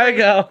Off, first. Go, Jeffrey.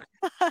 girl.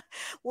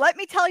 Let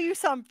me tell you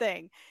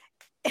something.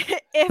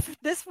 If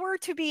this were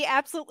to be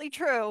absolutely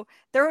true,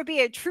 there would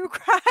be a true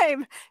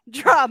crime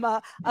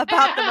drama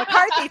about the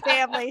McCarthy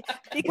family,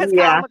 because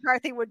Yeah. Kyle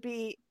McCarthy would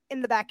be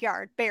in the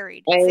backyard,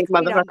 buried. A 6 feet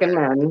motherfucking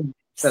under. man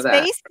for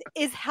that. Space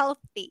is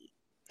healthy.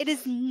 It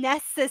is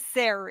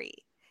necessary.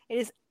 It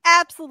is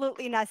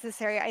absolutely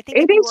necessary. I think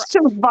It if you is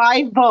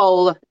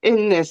survival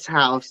in this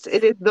house.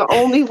 It is the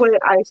only way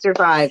I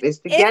survive is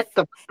to get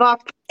the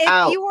fuck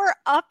out. If you were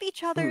up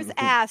each other's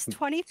ass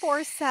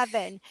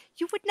 24/7,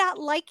 you would not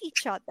like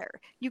each other.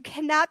 You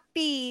cannot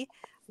be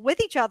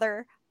with each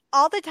other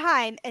all the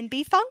time and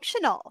be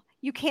functional.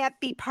 You can't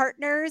be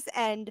partners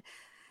and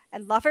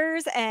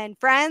lovers and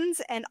friends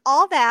and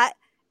all that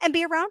and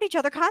be around each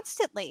other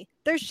constantly.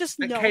 There's just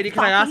no Katie,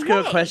 can I ask fucking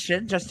you a way.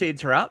 question just to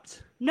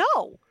interrupt?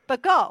 No,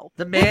 but go.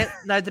 The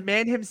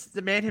man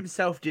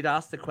himself did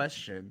ask the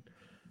question,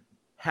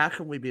 how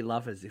can we be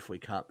lovers if we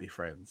can't be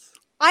friends?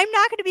 I'm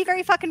not going to be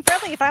very fucking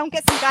friendly if I don't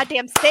get some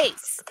goddamn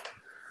space.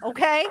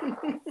 Okay?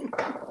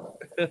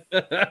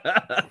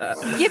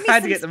 Give me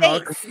Had some to get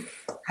space.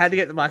 Had to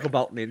get the Michael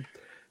Bolton in.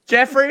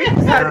 Jeffrey,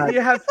 how do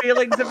you have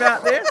feelings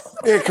about this?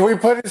 Yeah, can we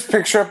put his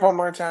picture up one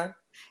more time?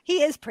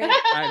 He is pretty.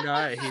 I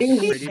know He's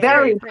pretty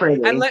very pretty.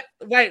 pretty.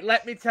 And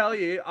let me tell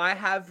you, I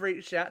have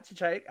reached out to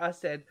Jake. I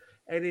said,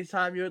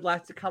 anytime you would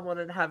like to come on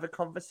and have a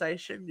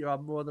conversation, you are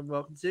more than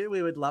welcome to.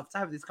 We would love to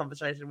have this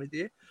conversation with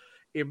you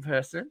in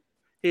person.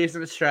 He's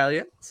an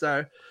Australian,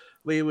 so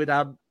we would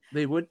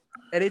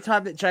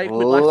anytime that Jake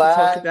would like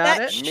to talk about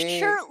That it.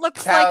 shirt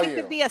looks tell like it you.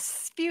 could be a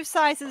few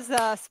sizes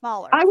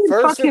smaller. I would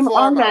First fuck him and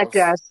on that foremost.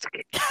 desk.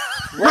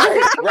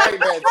 Right,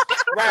 bitch.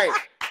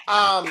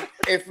 Right.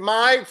 If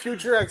my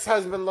future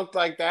ex-husband looked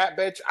like that,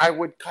 bitch, I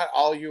would cut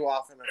all you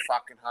off in a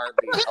fucking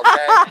heartbeat,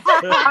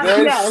 okay?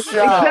 This Yes,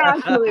 show.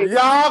 exactly.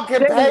 Y'all can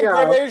There pay you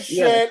for go. this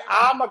Yes. shit.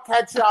 I'ma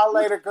catch y'all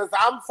later because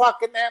I'm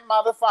fucking that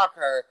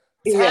motherfucker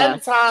 10 Yeah.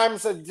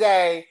 times a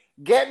day,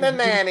 getting a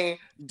nanny.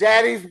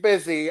 Daddy's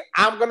busy.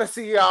 I'm gonna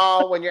see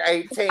y'all when you're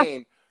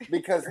 18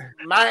 because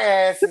my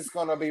ass is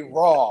gonna be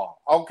raw,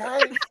 okay?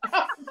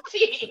 Oh,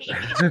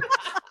 jeez.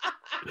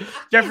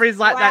 Jeffrey's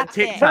like that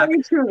Graphic. TikTok.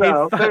 Very true,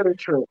 though. He Very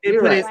true. he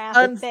You're put right.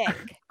 his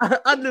Graphic.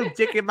 unlubed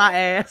dick in my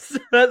ass.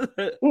 Like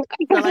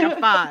a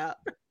fire.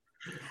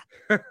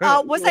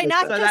 Was I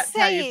not So just that's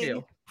how you saying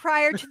feel.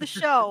 prior to the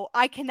show,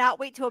 I cannot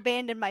wait to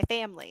abandon my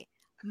family.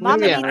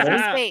 Mama Yeah. needs some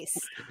space.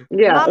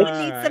 Yeah. Mama All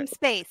needs right. some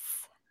space.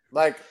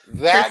 Like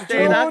that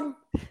Christina?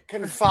 dude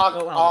can fuck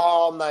Oh, wow.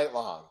 all night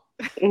long.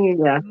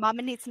 Yeah.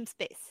 Mama needs some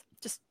space.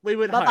 Just We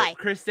would bye-bye. hope.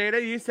 Christina,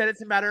 you said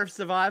it's a matter of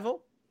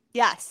survival.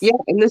 Yes. Yeah,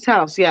 in this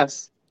house,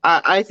 yes.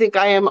 I think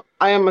I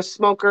am a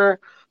smoker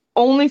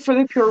only for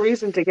the pure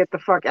reason to get the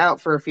fuck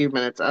out for a few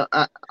minutes.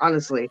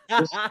 Honestly,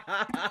 just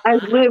I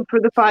live for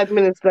the 5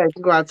 minutes that I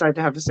can go outside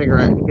to have a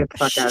cigarette and get the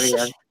fuck out of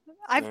here.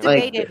 I've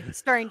Like- debated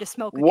starting to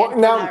smoke again. What,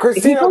 now, He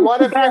Christina, goes what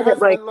to if your bed at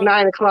like husband?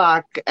 9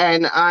 o'clock,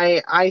 and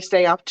I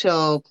stay up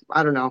till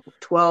I don't know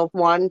 12,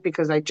 1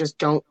 because I just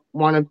don't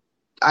want to.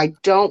 I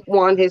don't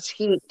want his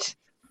heat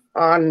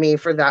on me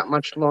for that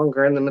much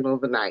longer in the middle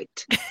of the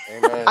night.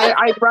 Amen.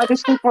 I'd rather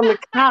sleep on the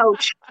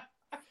couch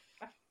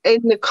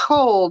in the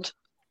cold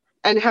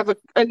and have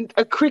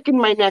a crick in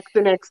my neck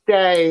the next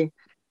day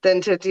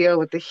than to deal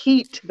with the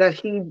heat that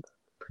he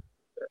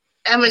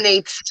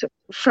emanates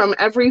from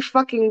every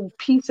fucking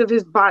piece of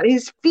his body.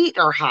 His feet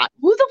are hot.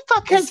 Who the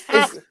fuck has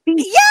hot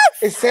feet?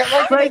 Yes. Is that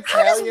like an Like,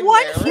 How does Italian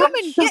one marriage?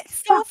 human get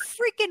so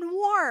freaking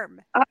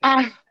warm?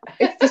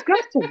 It's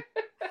disgusting.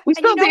 We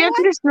still And have you the know air what?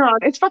 conditioner on.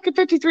 It's fucking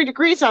 53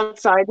 degrees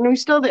outside, and we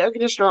still have the air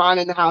conditioner on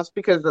in the house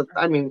because of,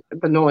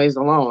 the noise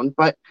alone.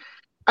 But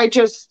I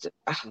just,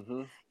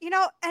 Mhm. You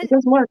know, it and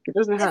doesn't work. It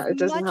doesn't as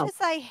help. much as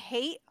I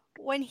hate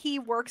when he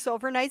works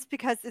overnights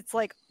because it's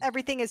like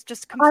everything is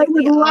just I would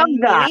completely love on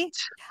that. me.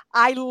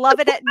 I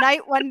love it at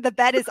night when the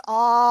bed is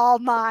all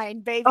mine,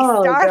 baby.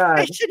 Oh, God.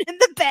 Starfishing in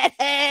the bed.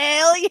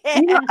 Hell yeah.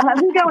 You know,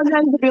 every now and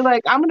then to be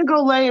like, I'm gonna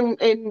go lay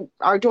in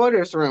our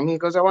daughter's room. He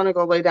goes, I want to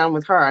go lay down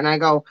with her, and I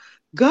go,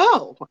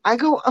 go. I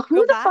go, who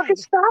Go the fuck by.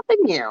 is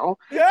stopping you?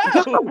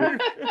 Go.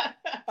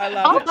 I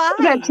love I'll it. Bye.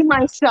 do that to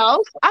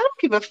myself. I don't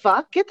give a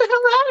fuck. Get the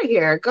hell out of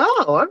here.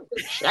 Go.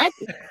 Shit.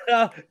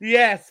 Oh,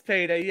 yes,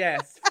 Peter.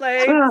 Yes,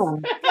 flames, Oh,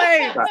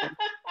 flames,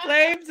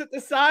 flames at the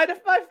side of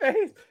my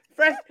face.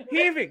 Fresh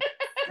heaving.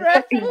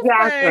 Fresh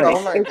Exactly.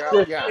 Oh my It's God!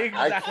 just- Yeah, I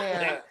Exactly.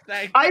 can't.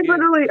 Thank I you.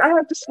 literally, I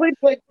have to sleep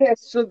like this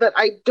so that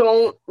I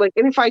don't like.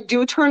 And if I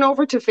do turn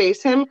over to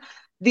face him,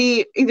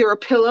 either a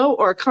pillow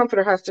or a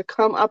comforter has to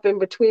come up in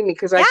between me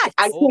because Yes.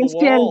 I Oh, the can't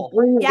stand wall.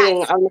 breathing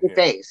Yes. on my Yeah.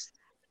 face.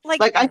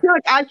 Like, I feel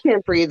like I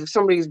can't breathe if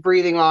somebody's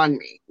breathing on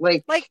me.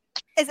 Like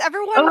is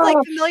everyone like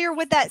Oh. familiar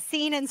with that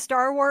scene in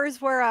Star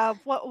Wars where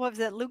what was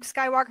it? Luke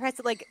Skywalker has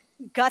to like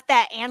gut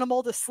that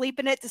animal to sleep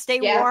in it to stay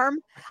Yes. warm.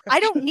 I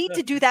don't need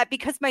to do that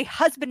because my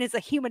husband is a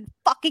human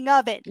fucking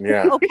oven.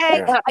 Yeah. Okay,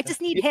 Yeah. I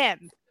just need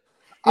him.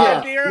 Yeah,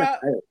 Uh, Vera,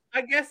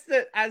 I guess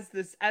that as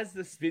the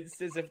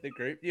spinsters of the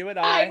group, you and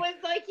I I, was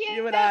like, yeah,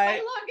 you and my I-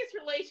 longest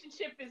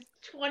relationship is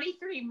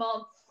 23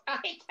 months. I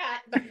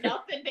got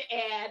nothing to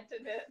add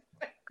to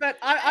this. but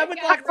I would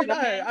like to know.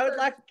 I would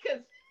like,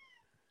 because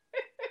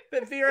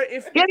but Vera,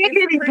 if get a if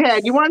heating Prince-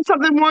 pad. You want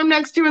something warm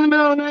next to you in the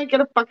middle of the night? Get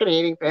a fucking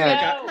heating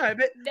pad. No. no,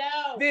 but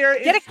no. Vera,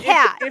 Get if, a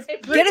cat. If,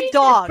 If Prince- Get a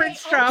dog. If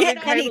Prince Get Charming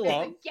Get came anything.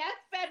 along, guest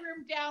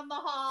bedroom down the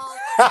hall.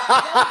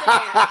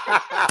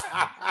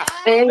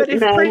 Ain't But if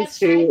meant Prince-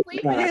 to. I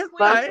sleep in Yeah, a fuck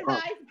queen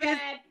off. size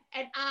bed,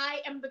 and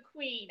I am the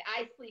queen.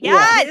 I sleep.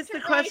 Yes. Here's the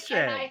right, question.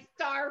 And I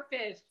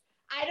starfish.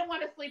 I don't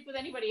want to sleep with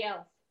anybody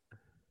else.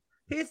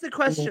 Here's the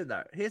question,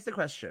 though. Here's the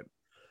question.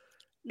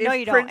 No, If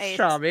you don't. Prince Ace.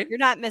 Charming- You're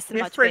not missing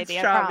If much, Prince baby.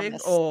 I Charming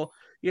promise. or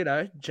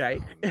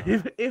Jake,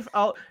 if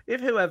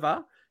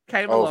whoever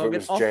came Oh, if along it and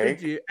was offered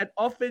Jake?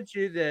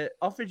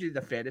 you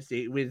the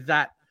fantasy with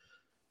that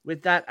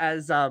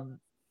as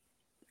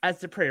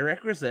the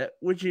prerequisite,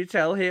 would you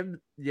tell him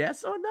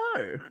yes or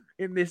no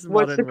in this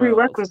What's modern the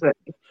prerequisite?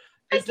 world?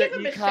 Is give that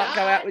him you a can't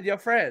go out shot. with your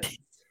friends?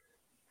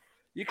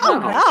 You Oh,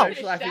 can't go no.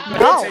 socializing. No. but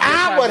No. spend your I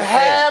time would with friends.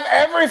 have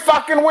every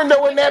fucking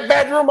window in that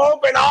bedroom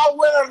open all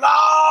winter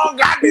long.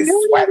 I'd be You know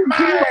what sweating I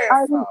my would do?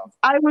 ass off.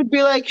 I would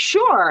be like,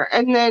 sure.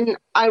 And then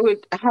I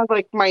would have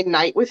like my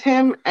night with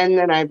him. And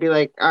then I'd be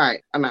like, all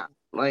right, I'm out.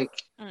 Like,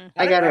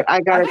 I gotta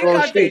I go think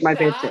I'd shoot be my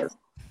shot. bitches.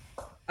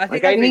 I think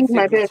Like, I I've been need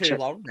my single too bitches.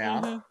 long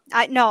now. Mhm.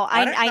 I don't know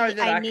that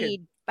I I could-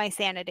 need my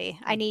sanity.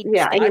 I need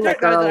Yeah, I I need space. my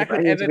don't know that I girls. I could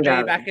need to ever get be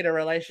out. back in a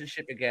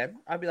relationship again.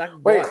 I'd be like,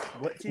 Wait,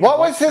 what do you what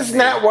want was his from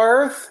me? net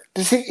worth?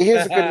 He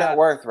has a good net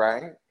worth,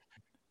 right?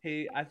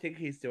 I think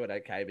he's doing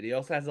okay, but he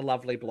also has a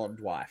lovely blonde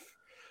wife.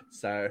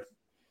 So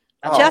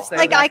Oh. Just they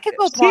like I could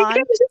go She can blonde.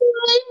 do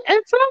it.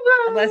 It's all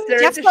right. unless they're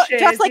Just, into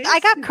just like I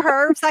got shanties.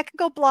 curves, I could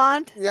go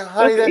blonde. Yeah,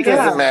 honey, that Yeah.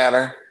 doesn't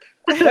matter.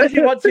 What if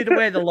he wants you to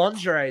wear the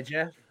lingerie,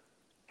 Jeff?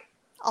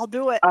 I'll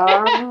do it.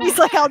 Um, He's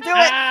like, I'll do it.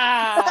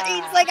 Ah!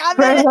 He's like, I'm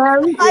for in it.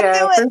 him, I'll yeah,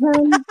 do it.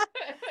 for him.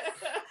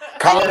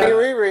 Call me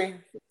Riri.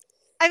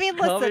 I mean,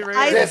 Call me listen, Riri.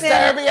 I've Just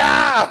been, me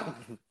out.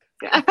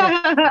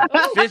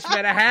 Bitch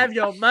better have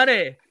your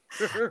money.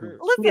 listen,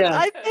 Yeah.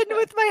 I've been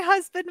with my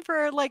husband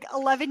for like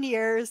 11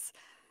 years.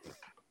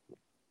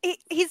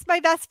 He's my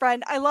best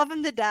friend. I love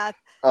him to death,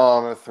 Oh,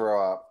 I'm gonna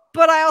throw up.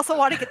 but I also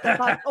want to get the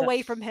fuck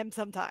away from him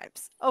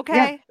sometimes.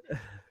 Okay?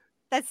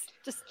 That's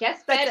just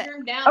Guest That's it.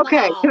 bedroom down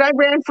Okay, the hall. can I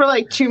rant for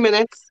like 2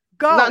 minutes?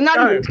 go, Not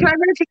go. even. Can I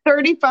rant for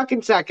 30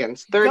 fucking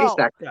seconds? 30 Go.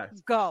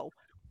 seconds. Go. go.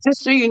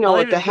 Just so you know I'll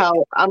what even the put-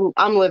 hell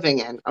I'm living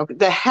in. Okay,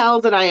 the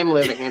hell that I am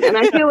living in. And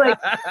I feel like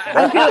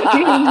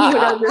you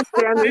would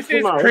understand this This the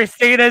is most.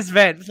 Christina's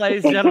vent,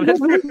 ladies and This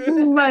gentlemen.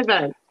 is my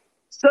event.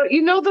 So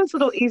you know those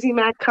little Easy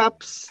Mac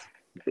cups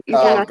The Easy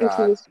Oh mac and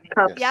God. cheese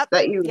cups Yep.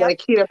 that you Yep.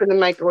 like heat up in the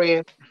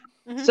microwave.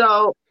 Mhm.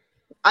 So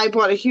I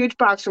bought a huge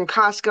box from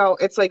Costco.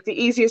 It's like the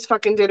easiest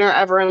fucking dinner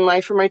ever in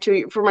life for my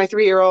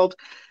 3-year-old.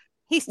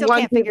 He still One,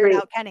 can't two, figure it three.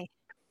 out, can he?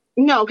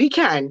 No, he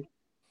can.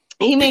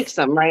 He makes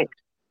them, right?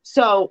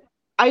 So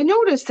I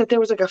noticed that there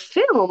was like a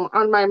film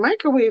on my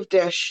microwave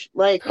dish,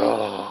 like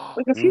a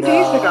few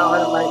days ago,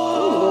 and I'm like,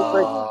 ooh, it's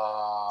like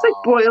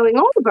No. boiling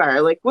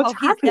over. Like, what's Oh,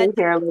 he's dead. happening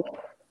here? Like,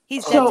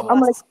 He's dead so to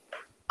I'm us.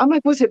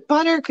 like, was it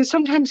butter? Because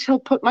sometimes he'll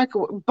put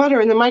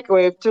butter in the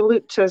microwave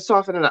to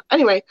soften it up.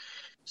 Anyway,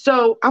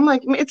 so I'm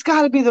like, it's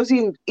got to be those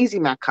Easy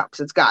Mac cups.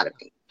 It's got to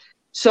be.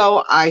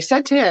 So I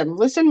said to him,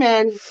 listen,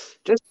 man,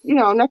 just,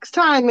 next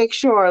time, make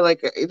sure,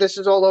 like, this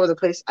is all over the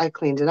place. I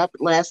cleaned it up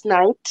last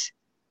night.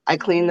 I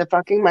cleaned the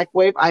fucking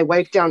microwave. I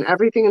wiped down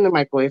everything in the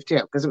microwave, too,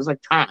 because it was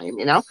like time,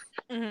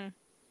 Mm-hmm.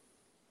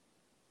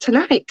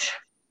 Tonight,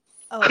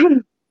 Oh,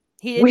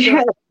 he didn't we do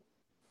had, it.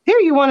 here,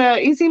 you want an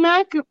Easy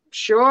Mac?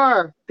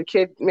 Sure. The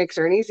kid makes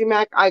her an Easy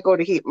Mac. I go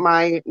to heat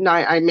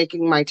I'm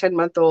making my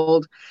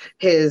 10-month-old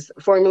his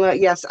formula.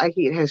 Yes, I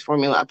heat his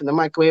formula up in the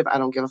microwave. I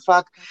don't give a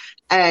fuck.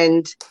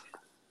 And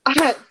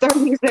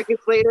 30 seconds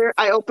later,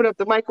 I open up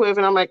the microwave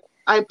and I'm like,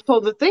 I pull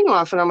the thing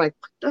off and I'm like,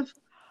 what the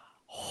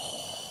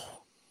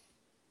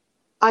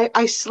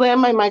I slam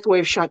my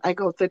microwave shut. I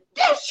go, the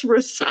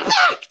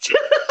disrespect.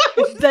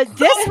 The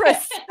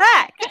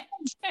disrespect.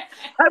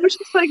 I was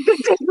just like, the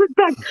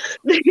disrespect.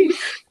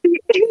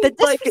 The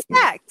Like,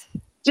 disrespect.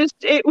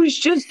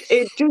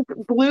 it just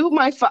blew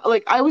my,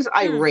 like, I was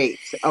irate,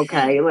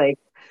 okay? Like,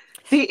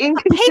 the A paper towel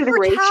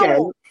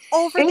inconsideration,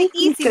 over the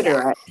Easy Mac.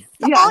 inconsiderate.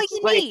 That's all Yes, you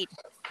like, need.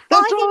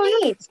 that's all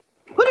it is.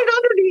 Put it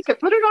underneath it.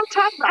 Put it on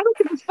top. I don't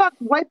give a fuck.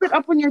 Wipe it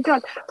up when you're done.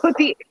 But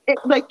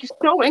like,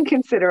 so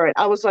inconsiderate.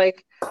 I was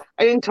like,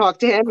 I didn't talk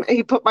to him.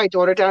 He put my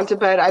daughter down to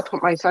bed. I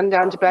put my son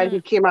down to bed.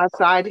 He came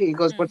outside. He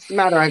goes, "What's the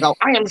matter?" I go,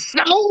 "I am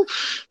so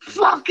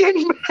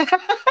fucking mad."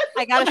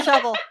 I got a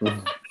shovel.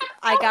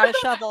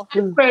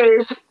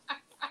 Babe.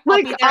 I'll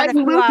Like, be there in I'm a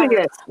few losing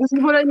hours. it. This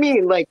is what I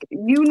mean. Like,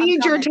 you I'm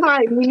need your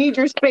coming. time. You need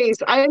your space.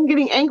 I am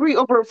getting angry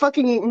over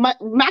fucking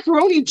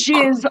macaroni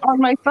jizz on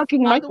my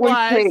fucking microwave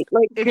Otherwise, plate.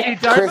 Like, if you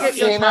don't get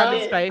your time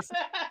and Christina? space,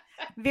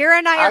 Vera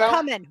and I I are don't-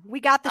 coming. We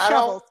got the I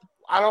shovels.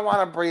 don't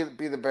want to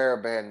be the bearer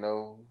of bad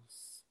news.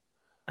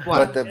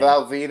 what? But the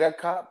Velveeta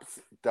cups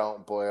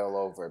don't boil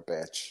over,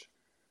 bitch.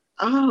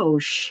 Oh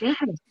shit!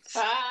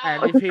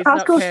 and Does if he's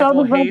not Costco sell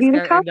careful, the he's Velveeta going to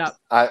end cups? up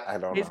I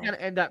don't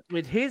know.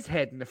 with his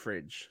head in the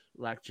fridge,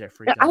 like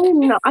Jeffrey Yeah, I does.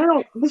 didn't know. I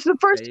don't. This is the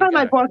first There you time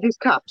I go. bought these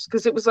cups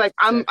because it was like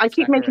I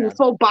keep Stack making around.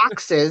 full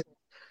boxes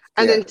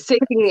and Yeah. then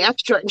saving the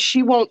extra, and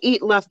she won't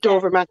eat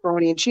leftover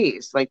macaroni and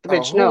cheese. Like the Oh,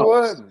 bitch who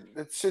knows would?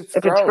 That shit's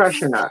if it's fresh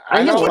gross. or not. I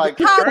I know know, She's it's like,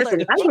 a toddler.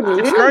 disgusting. I wouldn't eat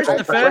It's it gross either,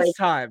 the but like, first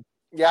time.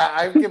 yeah,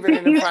 I've given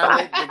in to he's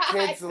finally. fine. The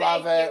kids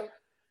love Thank it. you.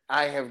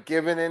 I have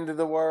given into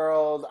the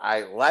world.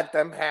 I let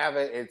them have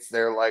it. It's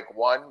their like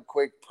one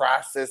quick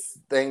process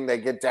thing they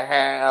get to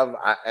have,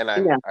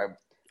 Yeah.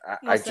 I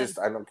Listen. just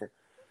I don't care.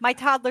 My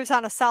toddler's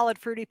on a solid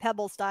Fruity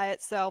Pebbles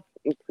diet, so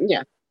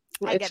Yeah.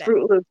 I It's get it.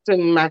 Fruit Loops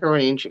and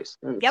macaroni and cheese.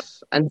 Yep.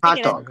 And I hot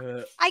get it.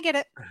 dog. I get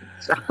it.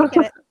 So, I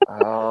get it.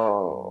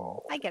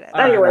 Oh, I get it.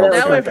 All right, Anyway, well,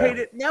 that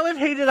was now we've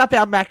heated up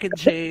our mac and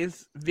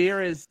cheese.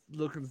 Vera's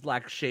looking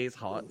like she's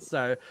hot,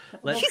 so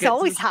let's She's get to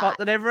always the spot hot.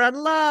 that everyone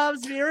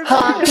loves. Vera.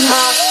 hot,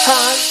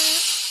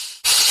 hot.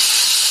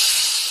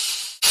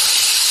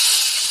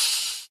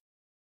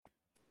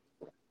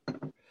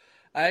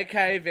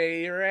 Okay,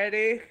 V, you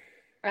ready?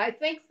 I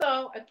think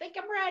so. I think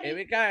I'm Here ready.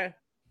 we go.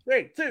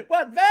 3, 2,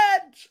 1,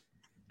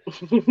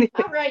 veg!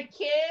 All right,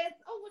 kids.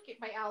 Oh, look at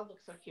my owl.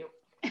 Looks so cute.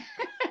 Been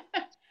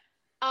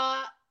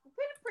a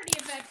pretty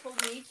eventful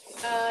week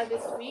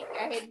this week.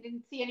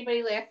 Didn't see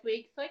anybody last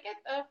week, so I got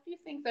a few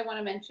things I want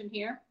to mention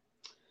here.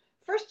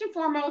 First and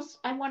foremost,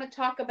 I want to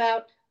talk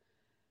about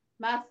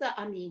Masa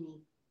Amini.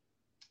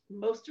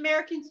 Most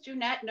Americans do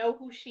not know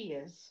who she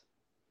is.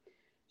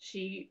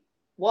 She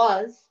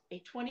was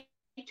a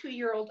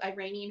 22-year-old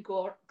Iranian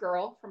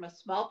girl from a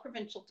small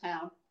provincial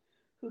town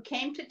who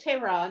came to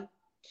Tehran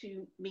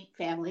to meet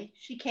family.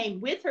 She came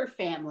with her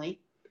family,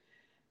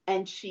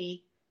 and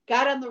she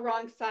got on the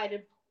wrong side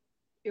of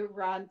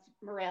Iran's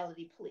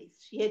morality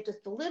police. She had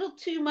just a little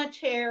too much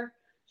hair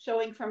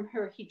showing from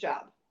her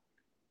hijab.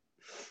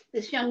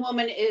 This young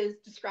woman is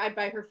described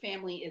by her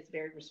family as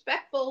very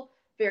respectful,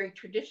 very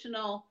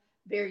traditional,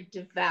 very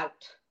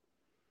devout.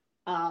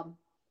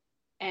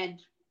 And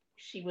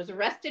she was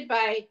arrested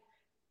by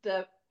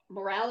the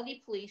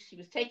morality police. She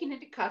was taken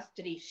into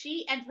custody.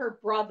 She and her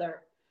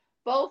brother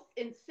both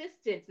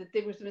insisted that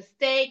there was a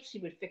mistake. She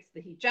would fix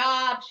the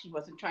hijab. She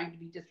wasn't trying to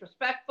be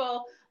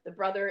disrespectful. The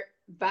brother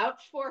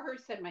vouched for her,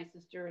 said, "My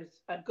sister is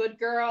a good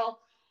girl."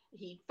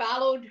 He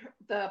followed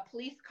the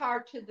police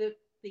car to the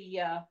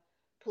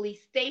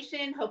police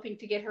station, hoping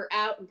to get her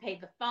out and pay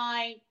the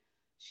fine.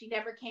 She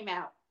never came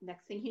out.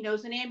 Next thing he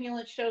knows, an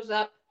ambulance shows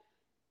up,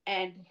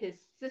 and his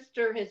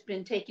sister has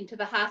been taken to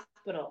the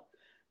hospital.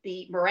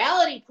 The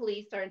morality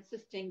police are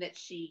insisting that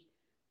she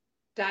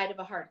died of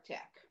a heart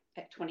attack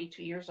at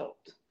 22 years old.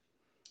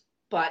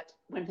 But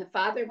when the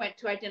father went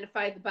to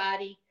identify the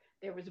body,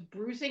 there was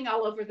bruising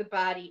all over the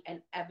body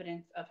and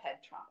evidence of head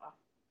trauma.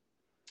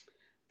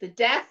 The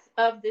death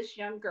of this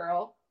young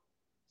girl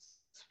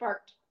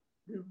sparked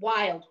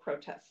wild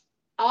protests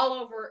all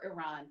over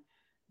Iran.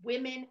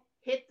 Women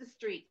hit the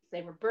streets.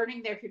 They were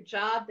burning their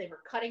hijab. They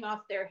were cutting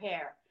off their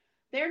hair.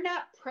 They're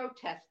not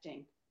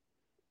protesting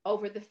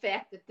over the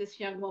fact that this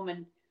young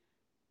woman's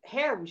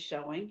hair was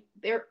showing.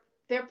 They're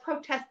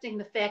protesting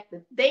the fact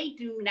that they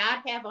do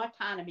not have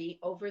autonomy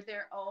over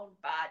their own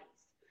bodies.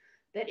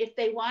 That if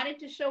they wanted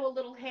to show a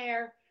little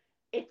hair,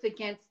 it's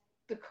against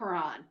the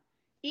Quran.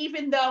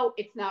 Even though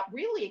it's not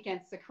really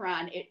against the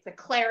Quran, it's a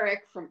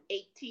cleric from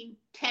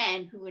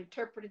 1810 who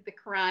interpreted the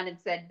Quran and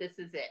said, this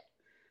is it.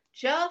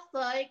 Just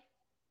like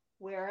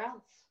where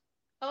else?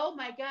 Oh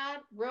my God,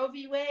 Roe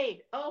v.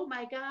 Wade. Oh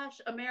my gosh,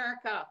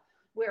 America,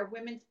 where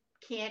women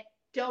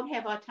don't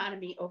have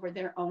autonomy over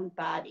their own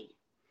body.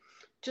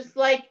 Just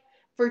like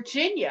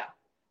Virginia,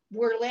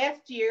 where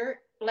last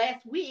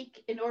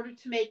week, in order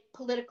to make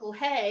political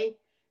hay,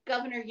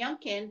 Governor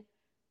Youngkin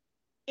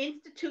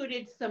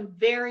instituted some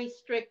very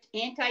strict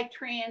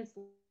anti-trans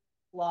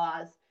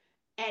laws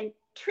and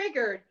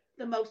triggered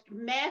the most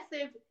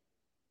massive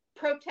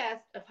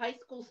protest of high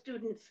school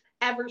students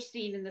ever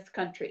seen in this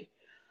country.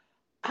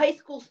 High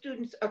school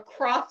students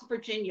across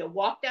Virginia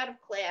walked out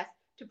of class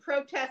to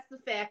protest the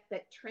fact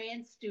that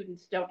trans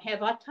students don't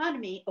have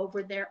autonomy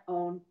over their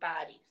own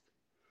bodies.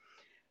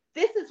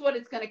 This is what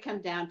it's going to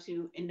come down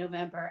to in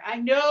November. I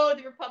know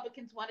the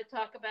Republicans want to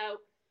talk about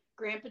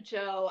Grandpa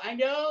Joe. I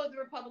know the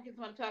Republicans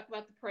want to talk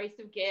about the price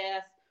of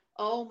gas.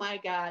 Oh my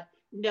God.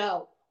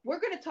 No, we're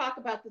going to talk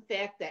about the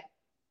fact that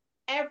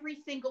every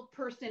single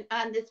person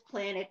on this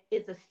planet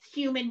is a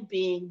human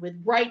being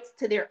with rights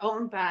to their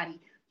own body.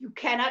 You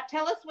cannot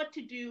tell us what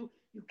to do.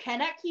 You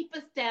cannot keep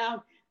us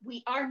down.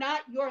 We are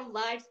not your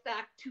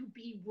livestock to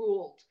be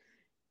ruled.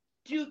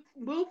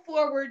 Move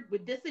forward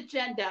with this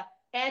agenda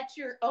at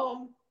your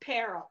own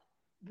peril.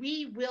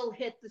 We will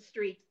hit the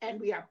streets, and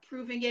we are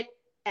proving it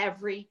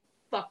every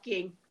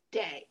fucking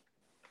day.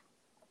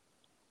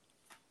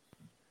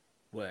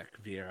 Work,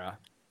 Vera.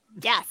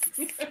 Yes.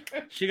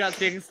 She got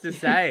things to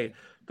say.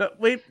 But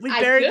we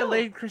buried the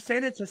lead.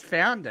 Christina just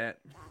found it.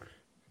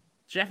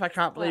 Jeff, I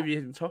can't believe you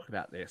didn't talk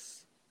about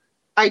this.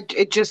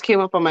 It just came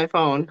up on my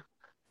phone.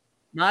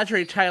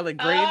 Marjorie Taylor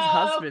Greene's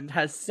husband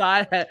has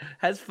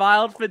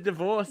filed for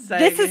divorce,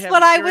 saying this is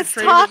what I was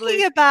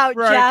talking about,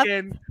 Jeff.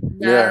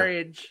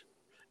 Marriage.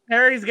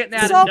 Harry's getting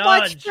out so of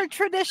Dodge. Much for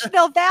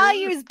traditional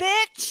values,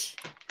 bitch.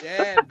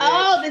 Yeah, bitch.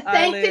 Oh, the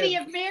sanctity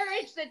of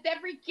marriage that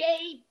every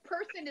gay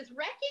person is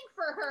wrecking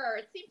for her.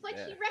 It seems like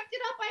she wrecked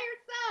it up by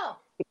herself.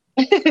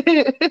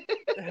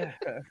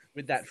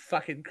 With that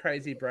fucking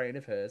crazy brain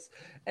of hers.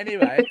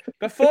 Anyway,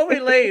 before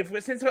we leave,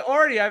 since we're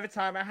already over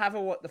time, I have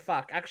a what the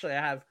fuck. Actually,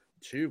 I have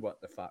two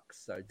what the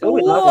fucks. So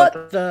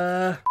what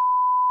the...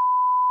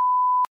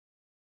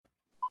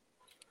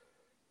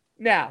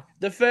 Now,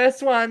 the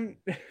first one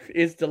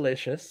is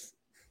delicious.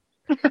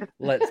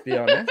 Let's be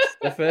honest.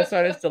 The first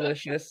one is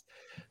delicious.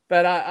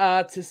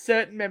 But to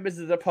certain members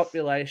of the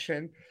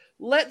population,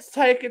 let's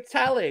take a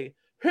tally.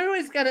 Who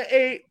is going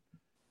to eat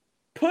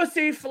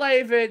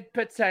pussy-flavored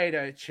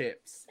potato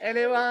chips?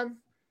 Anyone?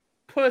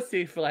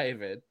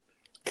 Pussy-flavored.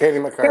 Katie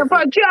McCarthy.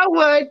 Grandpa Joe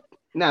would.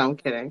 No, I'm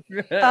kidding.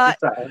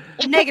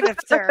 Negative,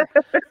 sir.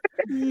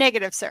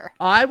 Negative, sir.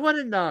 I want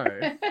to know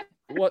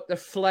what the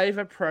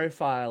flavor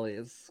profile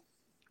is.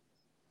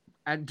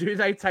 And do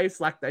they taste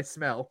like they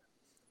smell?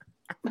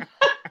 Not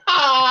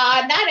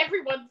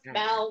everyone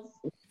smells.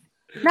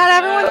 Not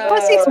everyone's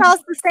pussy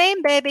smells the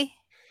same, baby.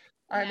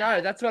 I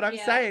know, that's what I'm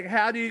saying.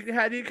 How do you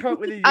come up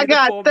with a uniform I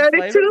got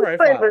 32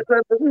 flavors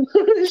of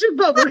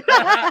the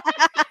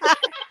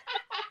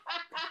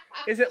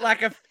Is it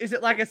like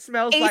a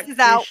smells Aces like fish,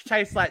 out.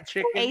 tastes like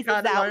chicken Aces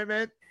kind of out.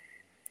 moment?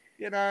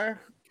 You know?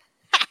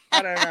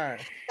 I don't know.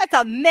 That's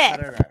a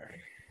myth.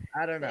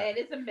 I don't know. It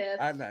is a myth.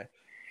 I know.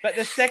 But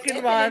the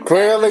second one...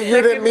 Clearly,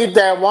 you didn't meet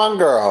that one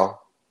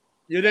girl.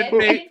 You didn't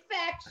meet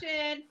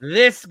infection.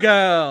 this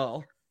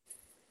girl.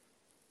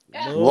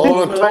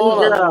 Lola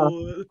Tona.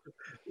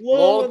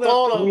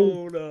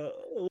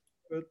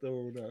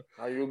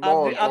 How you doing?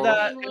 The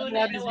other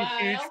one is a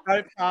huge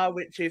faux pas,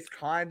 which is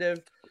kind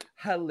of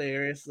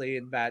hilariously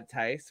in bad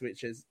taste,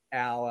 which is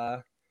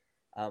our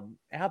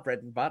bread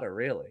and butter,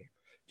 really.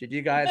 Did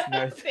you guys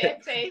know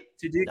that?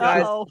 Did you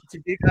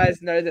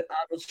guys know that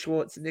Arnold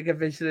Schwarzenegger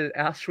visited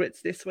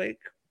Auschwitz this week?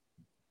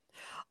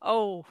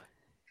 Oh.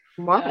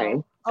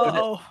 Why?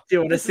 Oh. Do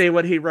you want to see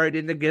what he wrote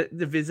in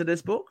the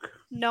visitor's book?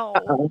 No.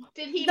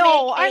 Did he?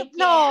 No.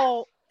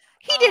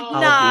 He did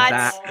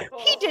not.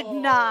 He did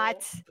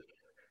not.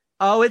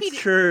 Oh, it's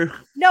true.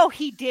 No,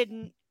 he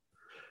didn't.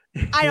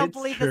 I don't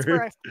believe this for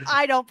a.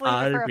 I don't believe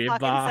it for a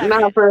fucking second.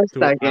 Not for a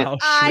second.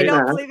 I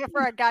don't believe it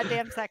for a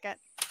goddamn second.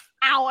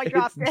 Ow! I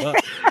dropped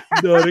it.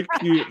 Not a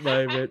cute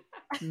moment.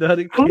 Not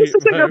a cute This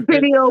is like moment. a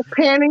video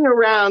panning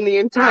around the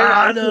entire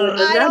Arnold.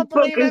 Auschwitz. I That don't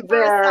book believe is it for a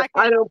there. second.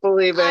 I don't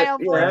believe it. I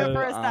don't believe Yeah. it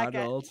for a second.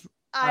 Arnold.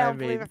 I don't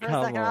believe it for a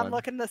come second. I'm on.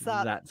 looking this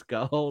up. That's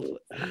gold.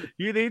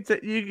 You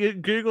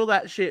can Google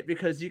that shit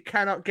because you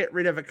cannot get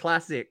rid of a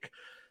classic.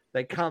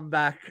 They come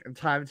back and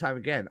time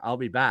again. I'll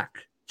be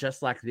back.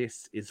 Just like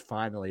this is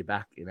finally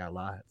back in our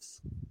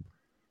lives.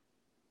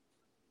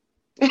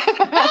 Yay!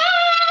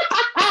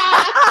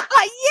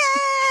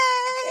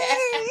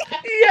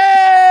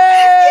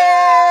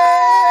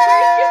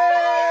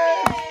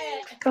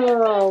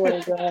 Oh my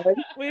god.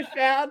 We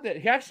found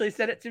it. He actually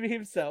said it to me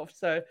himself.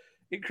 So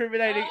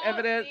incriminating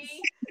evidence,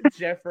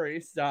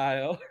 Jeffrey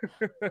style.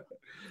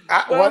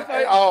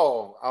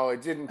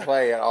 It didn't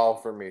play at all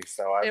for me.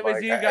 So it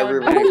was you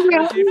going bang. It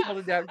was you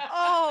falling down.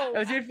 It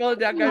was you falling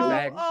down, go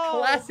bang.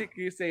 Classic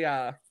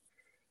UCR.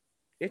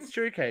 It's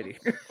true, Katie.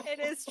 It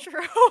is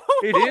true.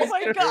 It is. Oh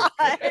my true. god.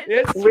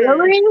 It's true.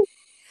 Really?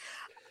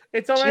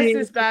 It's almost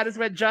as bad as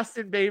when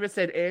Justin Bieber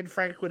said Anne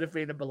Frank would have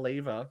been a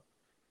believer.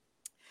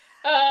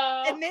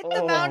 Amid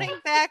the mounting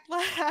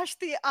backlash,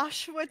 the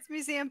Auschwitz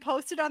Museum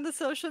posted on the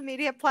social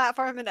media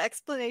platform an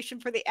explanation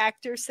for the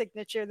actor's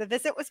signature. The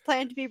visit was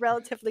planned to be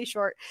relatively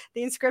short.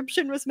 The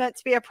inscription was meant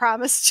to be a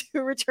promise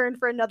to return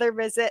for another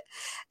visit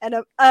and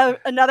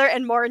another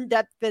and more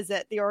in-depth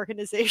visit, the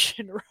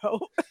organization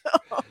wrote.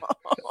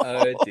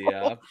 Oh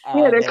dear.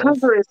 Yeah, to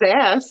cover his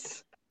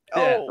ass.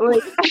 Yeah.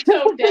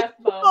 So death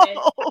moment.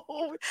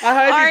 I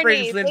hope he Arnie,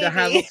 brings Linda baby.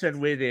 Hamilton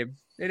with him.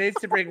 He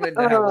needs to bring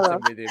Linda Hamilton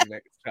with him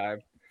next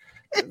time.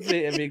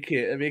 It'd be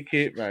cute. It'd be a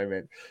cute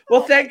moment.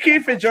 Well, thank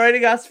you for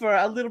joining us for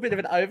a little bit of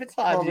an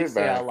overtime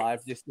UCR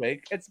Live this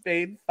week. It's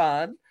been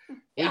fun.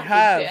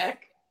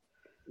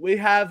 We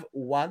have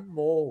one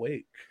more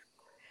week.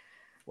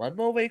 One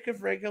more week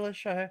of regular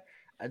show,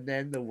 and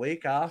then the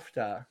week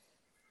after.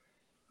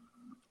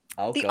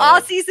 Oh, the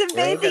God. Aussies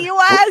invade the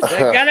US.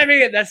 They're gonna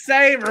be in the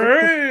same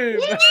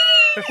room.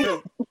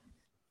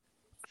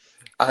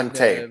 On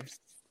tape.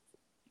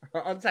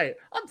 On tape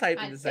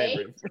in the same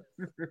room.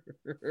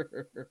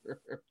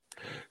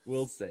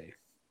 We'll see.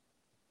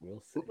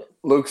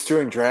 Luke's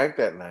doing drag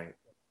that night.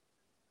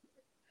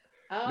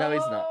 No, he's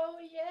not. Oh,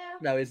 yeah.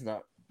 No, he's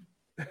not.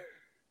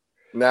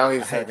 Now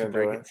he's not going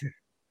to do it.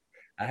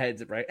 I hate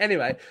to break.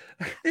 Anyway,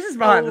 this is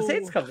behind the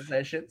scenes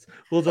conversations.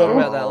 We'll talk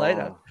about that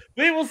later.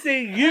 We will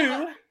see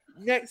you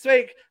next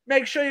week.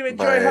 Make sure you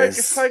enjoy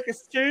Hocus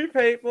Pocus 2,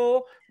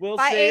 people. We'll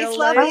Bye, see Ace. you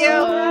Love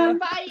later. you.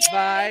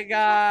 Bye,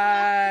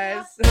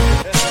 guys.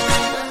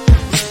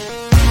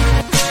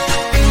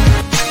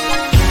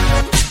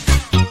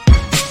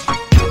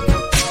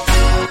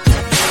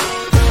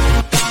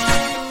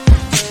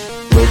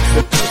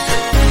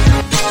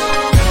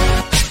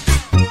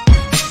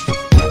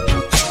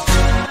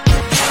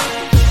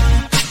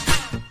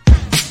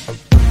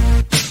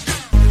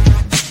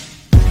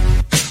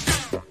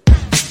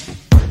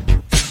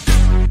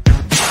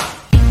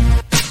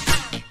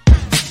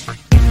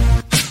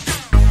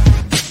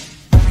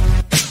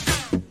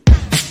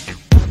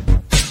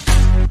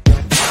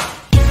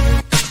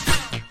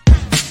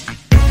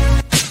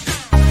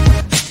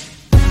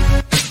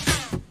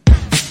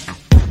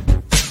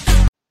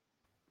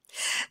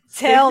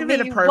 Tell me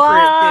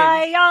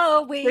why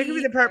are we... Think of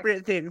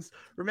inappropriate things.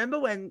 Remember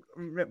when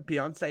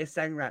Beyonce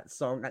sang that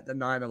song at the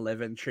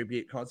 9/11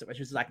 tribute concert where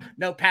she was like,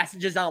 "No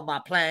passengers on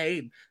my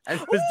plane," and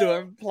was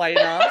doing plane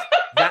arms?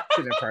 That's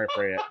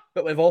inappropriate.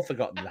 But we've all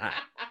forgotten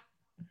that.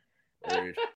 Rude.